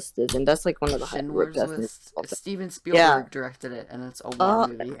Cinder's List is, and that's like one of the Schindler's List. Steven Spielberg directed it, and it's a war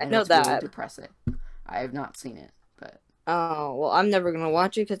movie, and it's really depressing. I have not seen it, but... Oh, well, I'm never gonna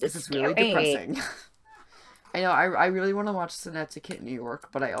watch it because it's really depressing. I know, I really want to watch Synecdoche, New York,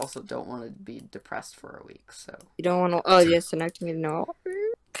 but I also don't want to be depressed for a week, so... You don't want to... Oh, yes, Synecdoche, New York.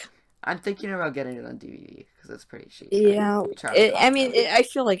 I'm thinking about getting it on DVD, because it's pretty cheap. Yeah, I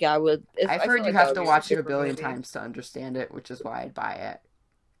feel like I would... I've heard you have to watch it a billion times to understand it, which is why I'd buy it.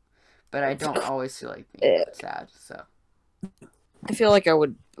 But I don't always feel like being sad, so... I feel like that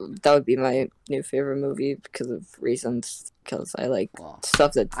would be my new favorite movie because of reasons. Because I like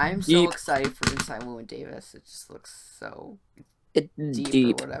stuff that's I'm so excited for Inside Llewyn Davis. It just looks so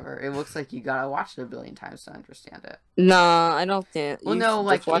deep or whatever. It looks like you gotta watch it a billion times to understand it. Nah, I don't think. Well, no,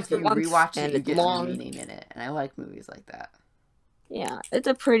 like if you rewatch it, you get long meaning in it, and I like movies like that. Yeah, it's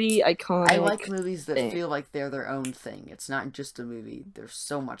a pretty iconic. I like movies that feel like they're their own thing. It's not just a movie. There's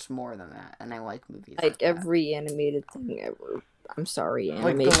so much more than that, and I like movies like every animated thing ever. I'm sorry,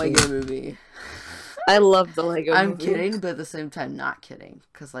 animation. Like the Lego Movie. I love the Lego movie. I'm kidding, but at the same time not kidding.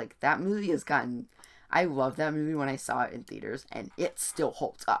 Because, like, that movie has gotten... I love that movie when I saw it in theaters, and it still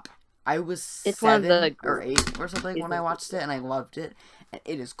holds up. I was 7 or 8 or something when I watched it, and I loved it. And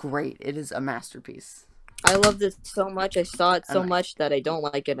it is great. It is a masterpiece. I loved it so much. I saw it so much that I don't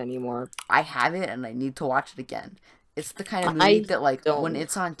like it anymore. I have it, and I need to watch it again. It's the kind of movie that, like, when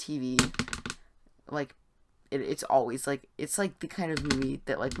it's on TV, like... It's always, like, it's, like, the kind of movie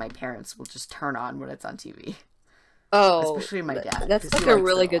that, like, my parents will just turn on when it's on TV. Oh. Especially my dad. That's, like, a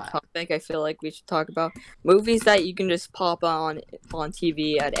really good topic I feel like we should talk about. Movies that you can just pop on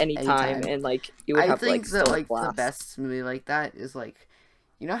TV at any time, and, like, you would have, like, I think that, like, the best movie like that is, like,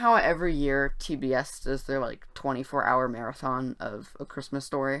 You know how every year TBS does their like 24-hour marathon of A Christmas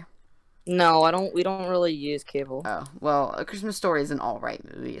Story? No, I don't. We don't really use cable. Oh, well, A Christmas Story is an alright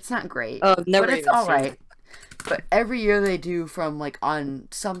movie. It's not great, Oh, I've but never it's even seen it. alright. But every year they do from like on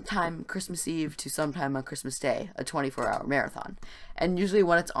sometime Christmas Eve to sometime on Christmas Day, a 24-hour marathon. And usually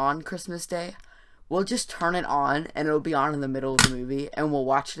when it's on Christmas Day, we'll just turn it on and it'll be on in the middle of the movie and we'll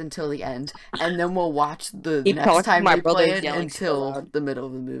watch it until the end and then we'll watch the Keep next talking. time My they brother play is it yelling so until loud. the middle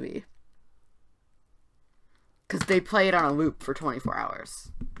of the movie. Because they play it on a loop for 24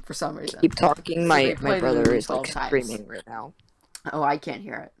 hours for some reason. Keep talking. So My they play the brother movie is like 12 times. screaming right now. Oh, I can't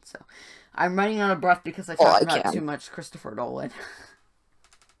hear it. So I'm running out of breath because I Oh, talked I about can. too much Christopher Nolan.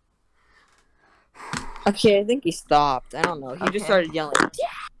 Okay, I think he stopped. I don't know. He Okay. just started yelling.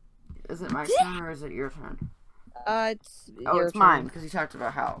 Is it my turn or is it your turn? It's Oh, your it's mine turn. because you talked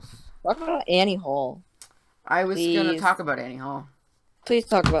about House. Talk about Annie Hall. I was gonna Please. talk about Annie Hall. Please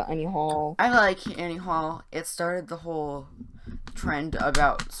talk about Annie Hall. I like Annie Hall. It started the whole trend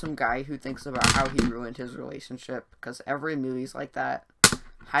about some guy who thinks about how he ruined his relationship because every movie's like that.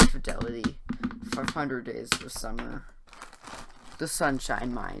 High Fidelity, 500 Days of Summer, the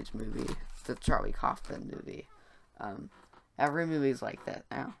Sunshine Mind movie, the Charlie Kaufman movie. Every movie's like that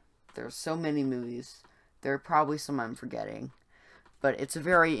now. There's so many movies. There are probably some I'm forgetting. But it's a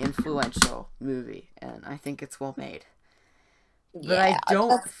very influential movie, and I think it's well made. But I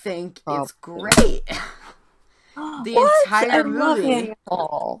don't think it's great. The What? entire I love movie. Annie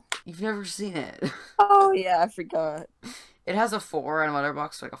Hall. You've never seen it. Oh yeah, I forgot. It has a 4 on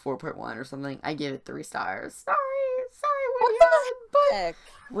Letterboxd, like a 4.1 or something. I give it 3 stars. Sorry, Woody Allen, but Heck.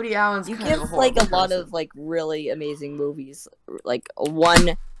 Woody Allen's You kind give of a like a horrible lot person. of like really amazing movies, like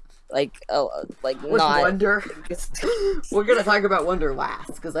one, like With not. Wonder. We're gonna talk about Wonder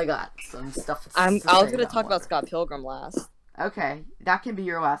last because I got some stuff. I was say gonna talk about Wonder. Scott Pilgrim last. Okay, that can be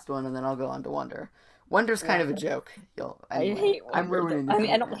your last one, and then I'll go on to Wonder. Wonder's kind of a joke. Anyway, I hate Wonder. I'm ruining the I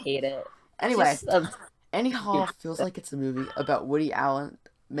mean, I don't movie. hate it. Anyway, Just, Annie Hall feels like it's a movie about Woody Allen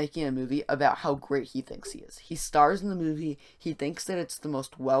making a movie about how great he thinks he is. He stars in the movie, he thinks that it's the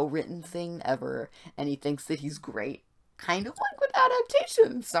most well-written thing ever, and he thinks that he's great. Kind of like with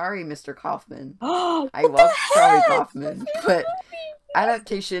adaptation. Sorry, Mr. Kaufman. I love Charlie Kaufman, but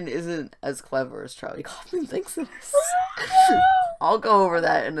adaptation isn't as clever as Charlie Kaufman thinks it is. I'll go over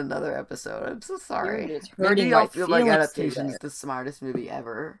that in another episode. I'm so sorry. You're just Maybe hurting y'all my feel like feelings adaptation's today. the smartest movie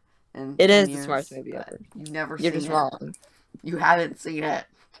ever. In It 10 is the years, smartest movie but ever. You've never You're seen just it. wrong. You haven't seen it.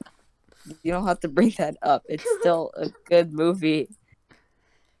 You don't have to bring that up. It's still a good movie.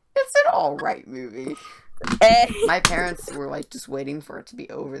 It's an alright movie. Eh. My parents were like just waiting for it to be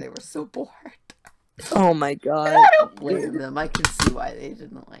over. They were so bored. Oh my god. I don't blame them. I can see why they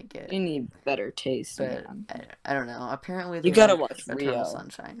didn't like it. You need better taste, But man. I don't know. Apparently they You gotta like watch Eternal Rio.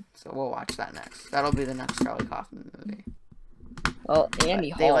 Sunshine. So we'll watch that next. That'll be the next Charlie Kaufman movie. Well,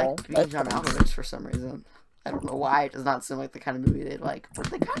 Annie They Hall. like being John Malkovich for some reason. I don't know why. It does not seem like the kind of movie they'd like, but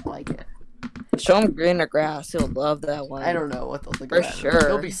they kind of like it. Show him greener grass. He'll love that one. I don't know what they'll think For about it. sure.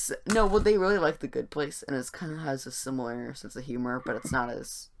 They'll be no. Well, they really like The Good Place, and it kind of has a similar sense of humor, but it's not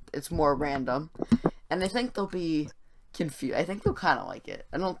as. It's more random, and I think they'll be confused. I think they'll kind of like it.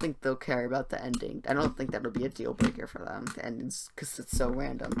 I don't think they'll care about the ending. I don't think that'll be a deal breaker for them. The endings, because it's so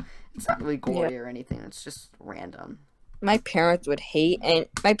random. It's not really gory or anything. It's just random. My parents would hate, and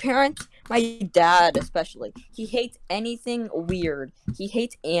my dad especially, he hates anything weird. He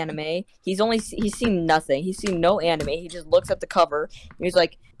hates anime. He's seen nothing. He's seen no anime. He just looks at the cover. And he's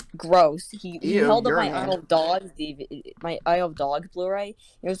like, gross. He Ew, held up you're my an Isle of Dogs my Isle of Dogs Blu-ray.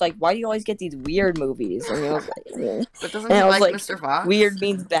 He was like, why do you always get these weird movies? And he was like, But doesn't and he I was like like, Mr. Fox? weird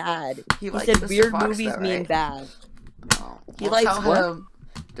means bad. He likes said Mr. weird Fox, movies though, mean right? bad. Oh, He well, likes tell what? him.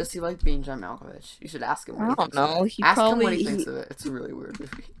 Does he like being John Malkovich? You should ask him what I he don't thinks of know. it. He Ask him what probably- he thinks of it. It's a really weird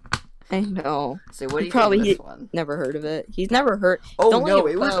movie. I know. So what do you Probably think of this one? never heard of it. He's never heard. Oh Don't no,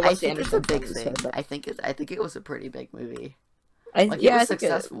 leave, it was. I Wes think it's a Anderson big films thing. said that. I think it was a pretty big movie. Like, Yeah, it was I think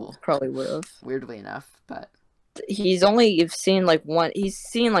successful. it probably would have. Weirdly enough, but He's only seen like one. He's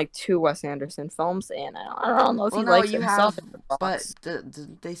seen like 2 Wes Anderson films, and I don't know if well, he no, likes you it. have. He saw But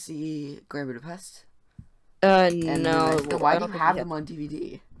did they see Grand Budapest? no. And then why do you have them on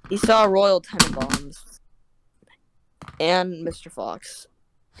DVD? He saw Royal Tenenbaums and Mr. Fox.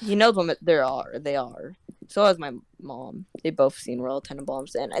 He knows what they are. So has my mom. They both seen Royal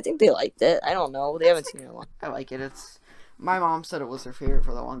Tenenbaums, and I think they liked it. I don't know. They haven't seen it in a long. I like it. It's. My mom said it was her favorite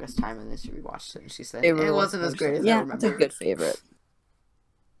for the longest time, and then she rewatched it, and she said it wasn't as great as I remember. It's a good favorite.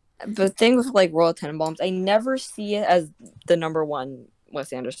 The thing with like Royal Tenenbaums, I never see it as the #1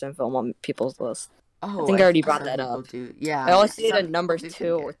 Wes Anderson film on people's list. I Oh, think I I already think brought some that people up. do. I Yeah, always see it some at people numbers do 2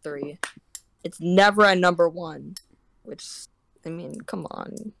 think or it. 3. It's never a number 1, which, I mean, come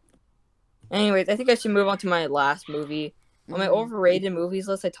on. Anyways, I think I should move on to my last movie. On my Hmm. overrated movies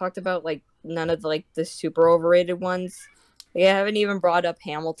list, I talked about like none of like the super overrated ones. Like, I haven't even brought up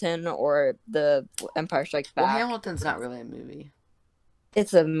Hamilton or The Empire Strikes Well, Back. Hamilton's not really a movie.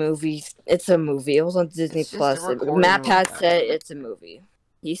 It's a movie. It's a movie. It was on Disney It's just a Plus. recording Matt of a Pat play. said it's a movie.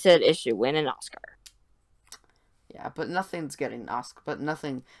 He said it should win an Oscar. Yeah, but nothing's getting Oscar. But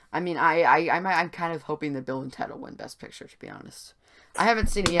nothing. I mean, I'm kind of hoping that Bill and Ted will win Best Picture. To be honest, I haven't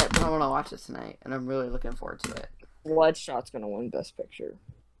seen it yet, but I want to watch it tonight, and I'm really looking forward to it. Bloodshot's gonna win Best Picture.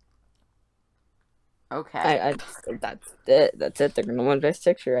 Okay. I that's it. That's it. They're gonna win Best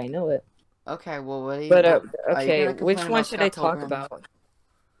Picture. I know it. Okay. Well, what do you? But What are you okay, gonna which complain one about should I Scott talk Pilgrim? about?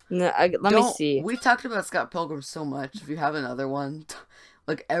 No, let me Don't. see. We talked about Scott Pilgrim so much. If you have another one,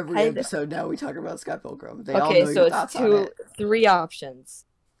 like every I episode now, we talk about Scott Pilgrim. They all okay, know your so it's thoughts on it. 3 options,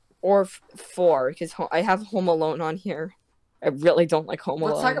 or 4 because I have Home Alone on here. I really don't like Home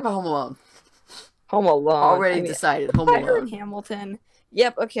Let's talk Alone. about Home Alone. Home Alone. Already I mean, decided. Home I heard Alone. Hamilton.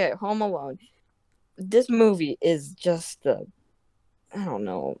 Yep. Okay. Home Alone. This movie is just I don't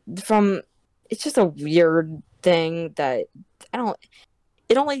know. It's just a weird thing that I don't.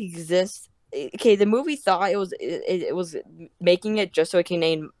 It only exists. Okay, the movie thought it was making it just so it can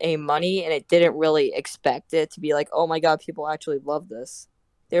aim money, and it didn't really expect it to be like, oh my god, people actually love this.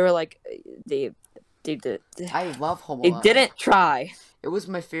 They were like, they did. I love Home They Alone. didn't try. It was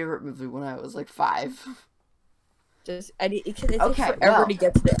my favorite movie when I was like 5. It takes Okay, forever well, to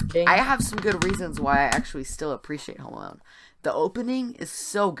get to the ending. I have some good reasons why I actually still appreciate Home Alone. The opening is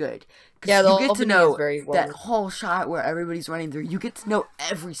so good. Yeah, the you get to opening know is very well. that whole shot where everybody's running through. You get to know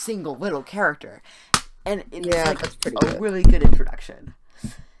every single little character. And it's like that's pretty a good. really good introduction.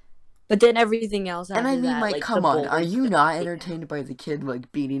 But then everything else after And I mean, that, like, like come the on. Are bullet you stuff, not yeah. entertained by the kid,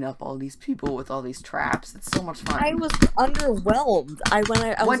 like, beating up all these people with all these traps? It's so much fun. I was underwhelmed. I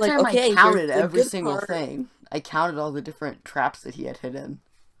One was like, time okay, I counted here's the every good single part. thing. I counted all the different traps that he had hidden.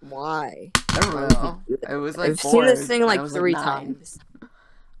 Why? I don't know. I was like I've seen bored. this thing I like was 3 like 9. times.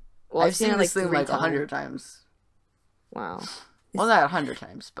 Well, I've seen it this like thing 3 like times. 100 times. Wow. Well, not 100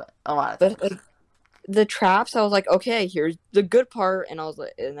 times, but a lot of times. But like the traps, I was like, okay, here's the good part, and I was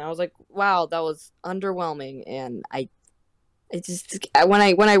like, wow, that was underwhelming, and when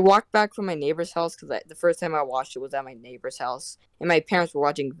I walked back from my neighbor's house, because the first time I watched it was at my neighbor's house, and my parents were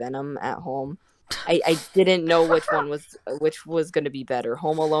watching Venom at home. I didn't know which was going to be better,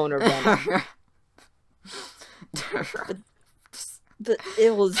 Home Alone or Venom. but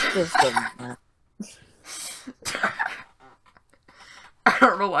it was just I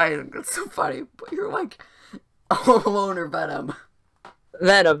don't know why I think that's so funny, but you're like Home Alone or Venom.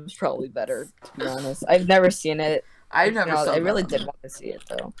 Venom's probably better, to be honest. I've never seen it. I never saw I really Venom. did want to see it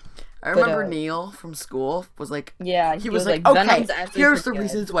though. I remember Neil from school was like, Yeah, he was like, okay, Venom's actually here's the pretty good.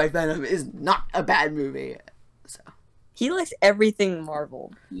 reasons why Venom is not a bad movie. So He likes everything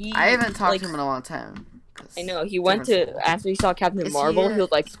Marvel. I haven't talked to him in a long time. I know, he went to, after he saw Captain Is Marvel, he he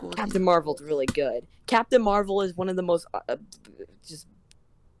was like, at school? Captain Marvel's really good. Captain Marvel is one of the most just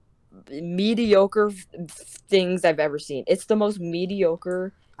mediocre things I've ever seen. It's the most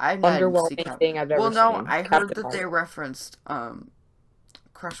mediocre, underwhelming thing I've ever seen. Well, no, I heard Captain that they Marvel. referenced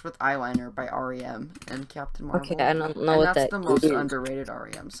Crush with Eyeliner by REM and Captain Marvel. Okay, I don't know and what that's that the most is. underrated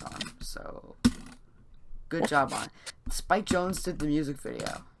REM song, so good job on it. Spike Jonze did the music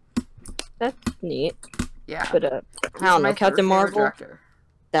video. That's neat. Yeah. But I He's don't my know, Captain favorite Marvel, director.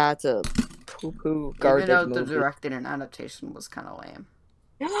 that's a poo-poo garbage Even though the movie. directing and adaptation was kind of lame.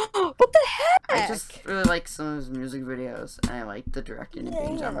 What the heck? I just really like some of his music videos, and I like the directing and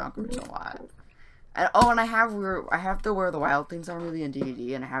being John Malkovich a lot. And I have the Where the Wild Things Are movie on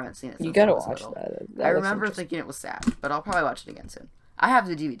DVD, and I haven't seen it since You gotta I was watch little. that. I remember thinking it was sad, but I'll probably watch it again soon. I have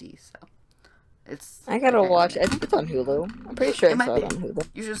the DVD, so it's. I gotta like, watch it. I think it's on Hulu. I'm pretty sure I saw it on Hulu.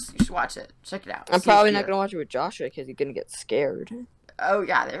 You should watch it. Check it out. I'm See probably if not you- gonna watch it with Joshua because he's gonna get scared. Oh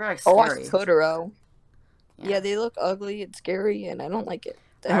yeah, they're like I'll watch scary. Totoro. Yeah, they look ugly and scary, and I don't like it.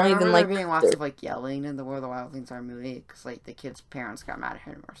 I don't remember even there like being lots of like yelling in the Where the Wild Things Are movie because like the kid's parents got mad at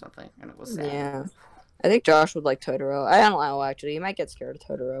him or something, and it was sad. Yeah, I think Josh would like Totoro. I don't know actually. He might get scared of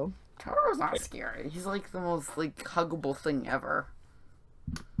Totoro. Totoro's not scary. He's like the most like huggable thing ever.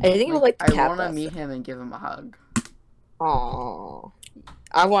 I think he would like the I cat. want to meet him and give him a hug. Aww.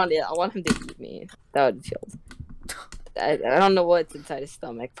 I want him to eat me. That would feel. I don't know what's inside his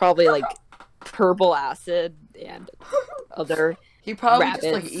stomach. Probably like herbal acid and other. He probably Rabbits.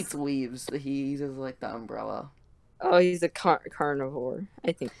 just like eats leaves that he uses like the umbrella. Oh, he's a carnivore.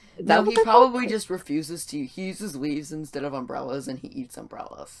 I think. Is No, that what he they're called? probably just refuses to. He uses leaves instead of umbrellas, and he eats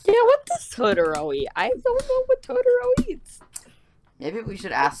umbrellas. Yeah, what does Totoro eat? I don't know what Totoro eats. Maybe we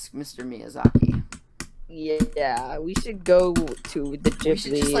should ask Mr. Miyazaki. Yeah, we should go to the We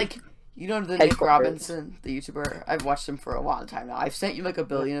should just Ghibli like, you know, the Nick headquarters. Robinson, the YouTuber. I've watched him for a long time now. I've sent you like a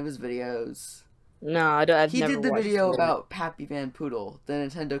billion of his videos. No, I've He never did the watched video him. about Pappy Van Poodle, the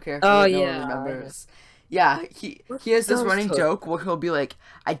Nintendo character Oh that no one yeah, I know. remembers. Yeah, he has this That was running joke where he'll be like,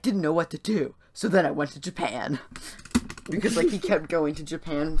 I didn't know what to do, so then I went to Japan. Because like he kept going to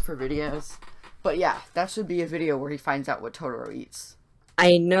Japan for videos. But yeah, that should be a video where he finds out what Totoro eats.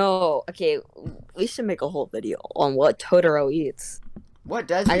 I know. Okay, we should make a whole video on what Totoro eats. What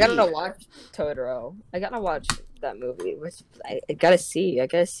does he I gotta eat? watch Totoro. I gotta watch that movie, which I gotta see. I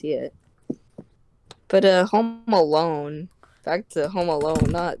gotta see it. But Home Alone. Back to Home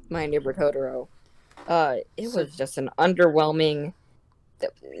Alone, not My Neighbor Totoro. It was just an underwhelming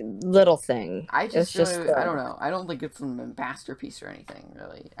little thing. I It was just really, I don't know. I don't think it's a masterpiece or anything,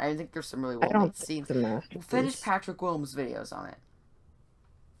 really. I think there's some really I well don't made think scenes. it's a We'll masterpiece. finish Patrick Williams' videos on it.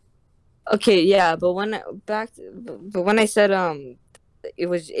 Okay, yeah, but when I said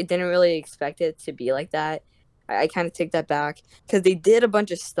it didn't really expect it to be like that. I kind of take that back because they did a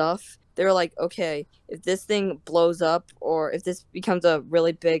bunch of stuff. They were like, okay, if this thing blows up or if this becomes a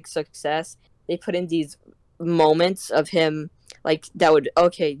really big success, they put in these moments of him like that would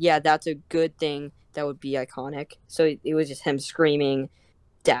okay, yeah, that's a good thing that would be iconic. So it was just him screaming,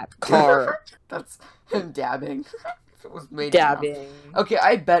 dab car, That's him dabbing. If it was made now. dabbing. Okay,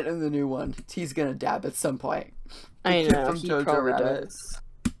 I bet in the new one he's gonna dab at some point. I kid know from he Jojo probably Rabbit. does.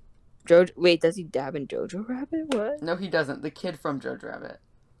 Jojo, wait, does he dab in Jojo Rabbit? What? No, he doesn't. The kid from Jojo Rabbit.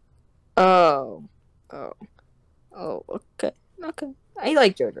 Oh, oh, oh. Okay, okay. I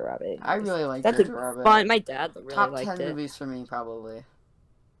like Jojo Rabbit. I really like That's Jojo a Rabbit. fun. My dad really Top liked 10 it. movies for me, probably.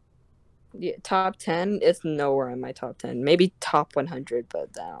 Yeah, top 10. It's nowhere in my top 10. Maybe top 100, but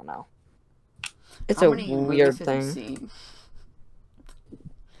I don't know. It's How a many weird movies have thing. you seen?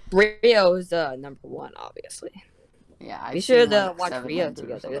 Rio is number one, obviously. Yeah, I've We seen should like watch 700 Rio or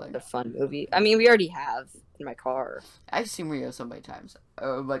together. something. It's a fun movie. I mean, we already have in my car. I've seen Rio so many times.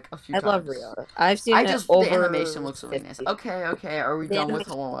 Like a few I times. love Rio. I've seen I it just over the animation looks really nice. 50. Okay. Are we The done with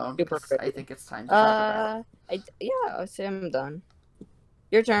animation Home Alone? super 'Cause pretty. I think it's time to talk about Yeah, I'll say I'm done.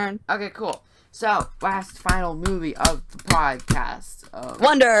 Your turn. it. Okay, cool. So, last final movie of the podcast.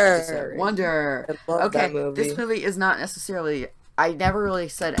 Wonder. Wonder. I love Okay, that movie. this movie is not necessarily. I never really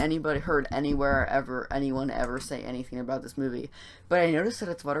heard anyone ever say anything about this movie, but I noticed that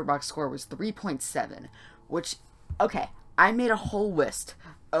its Letterboxd score was 3.7, which, okay, I made a whole list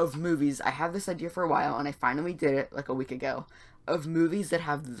of movies. I had this idea for a while, and I finally did it like a week ago, of movies that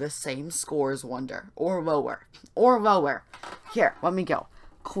have the same score as Wonder, or lower. Here, let me go.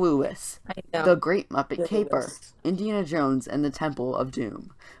 Clueless, I know. The Great Muppet Caper, Clueless. Indiana Jones and the Temple of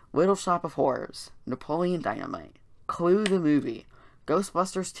Doom, Little Shop of Horrors, Napoleon Dynamite, Clue the Movie,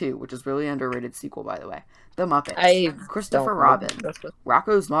 Ghostbusters 2, which is really underrated sequel, by the way, The Muppets, I Christopher don't know. Robin,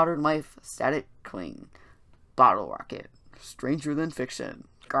 Rocko's Modern Life, Static Cling, Bottle Rocket, Stranger Than Fiction,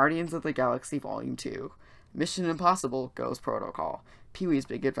 Guardians of the Galaxy Volume 2, Mission Impossible Ghost Protocol, Pee-wee's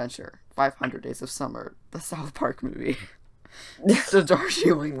Big Adventure, 500 Days of Summer, The South Park Movie, The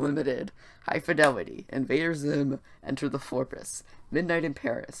Darjeeling Limited, High Fidelity, Invader Zim, Enter the Fortress, Midnight in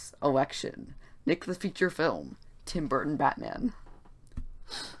Paris, Election, Nick the Feature Film, Tim Burton Batman.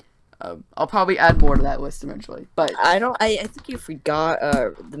 I'll probably add more to that list eventually, but I think you forgot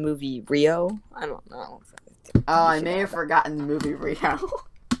the movie Rio. I don't know. I may have forgotten the movie Rio.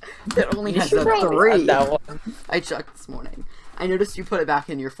 That only You has should a probably 3. add that one. I checked this morning. I noticed you put it back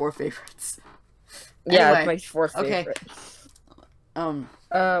in your 4 favorites. Yeah, Anyway, it's my fourth okay. favorite. Um,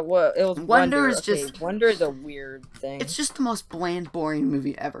 It was Wonder is Okay, just- Wonder is a weird thing. it's just the most bland, boring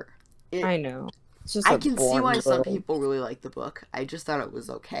movie ever. I know. It's just I a can see boring why some little- people really like the book. I just thought it was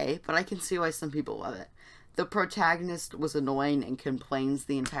okay, but I can see why some people love it. The protagonist was annoying and complains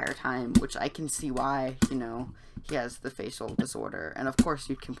the entire time, which I can see why, he has the facial disorder, and of course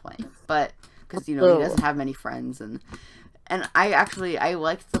you'd complain. But, because, he doesn't have many friends, and I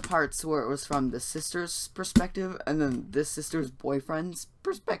liked the parts where it was from the sister's perspective, and then this sister's boyfriend's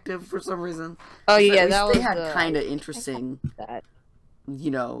perspective for some reason. Oh So yeah, at least that was they had kind of interesting that.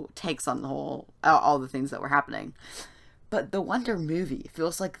 takes on the whole, all the things that were happening. But the Wonder movie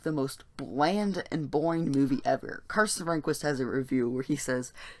feels like the most bland and boring movie ever. Carson Rehnquist has a review where he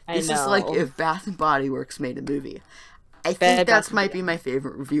says, this is like if Bath and Body Works made a movie. I think that might be my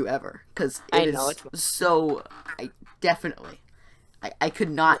favorite review ever, because it is so, I could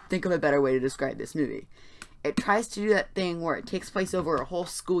not think of a better way to describe this movie. it tries to do that thing where it takes place over a whole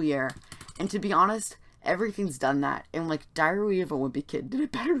school year. And to be honest, everything's done that. And like Diary of a Wimpy Kid did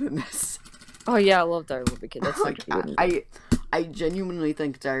it better than this. Oh yeah, I love Diary of a Wimpy Kid. That's such Like a good I genuinely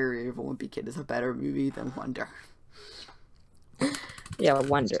think Diary of a Wimpy Kid is a better movie than Wonder. Yeah,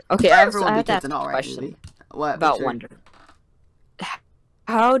 Wonder. Okay, Diary I of a have Wimpy to Kid's ask an a alright question movie. What about what's your- Wonder.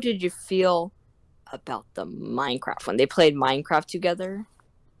 How did you feel about the Minecraft when they played Minecraft together?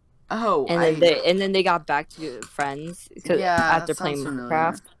 Oh, And then they got back to friends yeah, after that playing sounds familiar.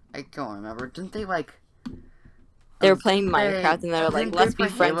 Minecraft. I don't remember. Didn't they like? They were playing didn't Minecraft and they were like, didn't "Let's they be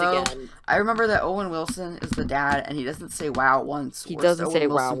play friends Halo? again." I remember that Owen Wilson is the dad, and he doesn't say "wow" once. He Worst doesn't Owen say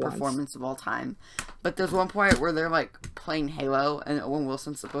 "wow" Wilson once. performance of all time. But there's one point where they're like playing Halo, and Owen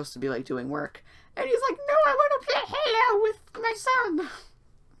Wilson's supposed to be like doing work, and he's like, "No, I want to play Halo with my son."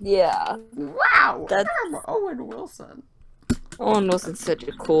 Yeah, Wow, That's- I'm Owen Wilson. Owen Wilson's such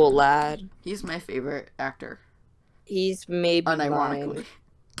a cool lad. He's my favorite actor, He's maybe unironically, mine.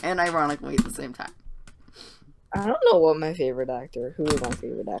 and ironically at the same time. I don't know what my favorite actor. Who my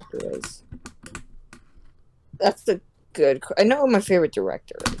favorite actor is. That's the good. I know what my favorite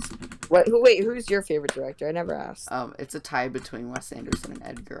director is. Wait, who's your favorite director? I never asked. It's a tie between Wes Anderson and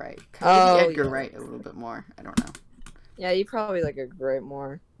Edgar Wright. Oh, Maybe Edgar yeah. Wright a little bit more. I don't know. Yeah, you probably like Edgar Wright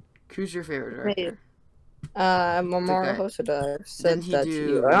more. Who's your favorite director? Mamoru guy- Hosoda Didn't said he that to do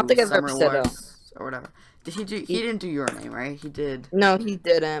you. I don't think I've Summer ever said that. Wars or whatever? Did he do? He didn't do Your Name, right? He did. No, he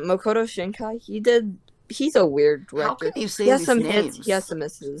didn't. Makoto Shinkai, he did. He's a weird director. How can you say He has these some names? hits. He has some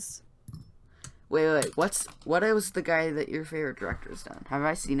misses. Wait. What was the guy that your favorite director's done? Have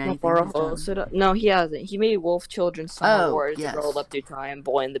I seen anything Mamoru he's done? Hosoda. No, he hasn't. He made Wolf Children, Summer Oh, Wars, yes. Girl Up Through Time,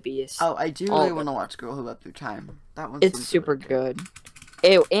 Boy and the Beast. Oh, I do All really of want to watch Girl Who Leapt Through Time. That one. It's seems super really good.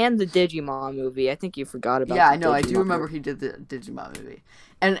 Ew, and the Digimon movie. I think you forgot about. Yeah, the I know. I do Digimon remember movie. he did the Digimon movie.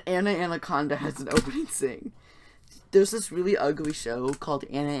 And Anna Anaconda has an opening scene. There's this really ugly show called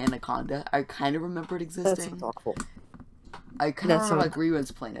Anna Anaconda. I kind of remember it That's existing. awful. I kind of That's remember not- like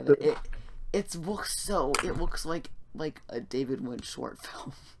reruns playing of it. It looks like a David Lynch short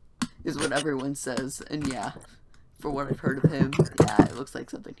film, is what everyone says. And yeah, for what I've heard of him, yeah, it looks like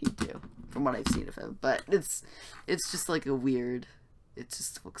something he'd do from what I've seen of him. But it's just like a weird. It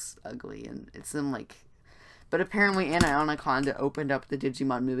just looks ugly, and it's in like. But apparently, Anna Anaconda opened up the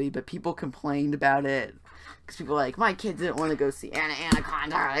Digimon movie, but people complained about it because people were like, my kids didn't want to go see Anna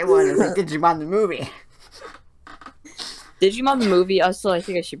Anaconda. They wanted to see Digimon the movie. Digimon the movie. Also, I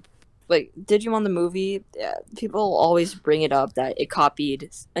think I should Digimon the movie. Yeah, people always bring it up that it copied.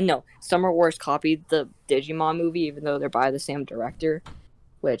 No, Summer Wars copied the Digimon movie, even though they're by the same director.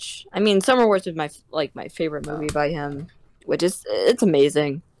 Which I mean, Summer Wars is my favorite movie by him. Which is it's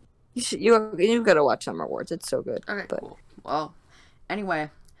amazing. You gotta watch Summer Wars. It's so good. Okay, but cool. Well, anyway,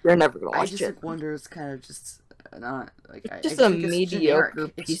 you're never gonna I watch just it. like Wonder is kind of just not like It's I just I a think it's mediocre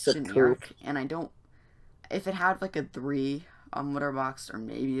generic. piece It's of generic, poop. and I don't. If it had like a 3 on Letterboxd or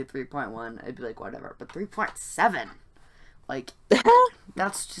maybe a 3.1, I'd be like whatever. But 3.7, like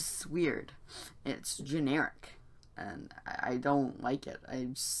that's just weird. It's generic, and I don't like it.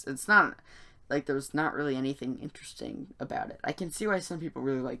 It's not like there's not really anything interesting about it. I can see why some people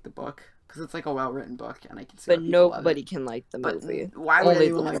really like the book because it's like a well-written book, and I can see. But why people love nobody it. can like the But movie. why would Only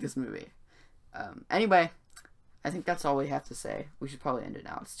anyone the- like this movie? Anyway, I think that's all we have to say. We should probably end it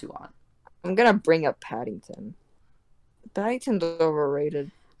now. It's too long. I'm gonna bring up Paddington. Paddington's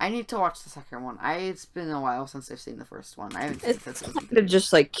overrated. I need to watch the second one. It's been a while since I've seen the first one. I haven't seen It's this kind of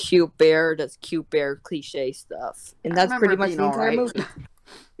just like cute bear does cute bear cliche stuff, and that's pretty much the entire movie.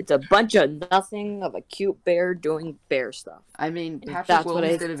 It's a bunch of nothing of a cute bear doing bear stuff. I mean, And Patrick that's what I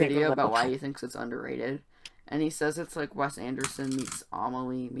Williams did a think video of about it. why he thinks it's underrated, and he says it's like Wes Anderson meets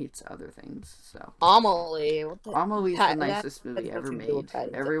Amelie meets other things. So Amelie, what the? Amelie's Pat- the that nicest movie has ever nothing to do with made.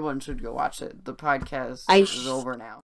 Paddington. Everyone should go watch it. The podcast I is sh- over now.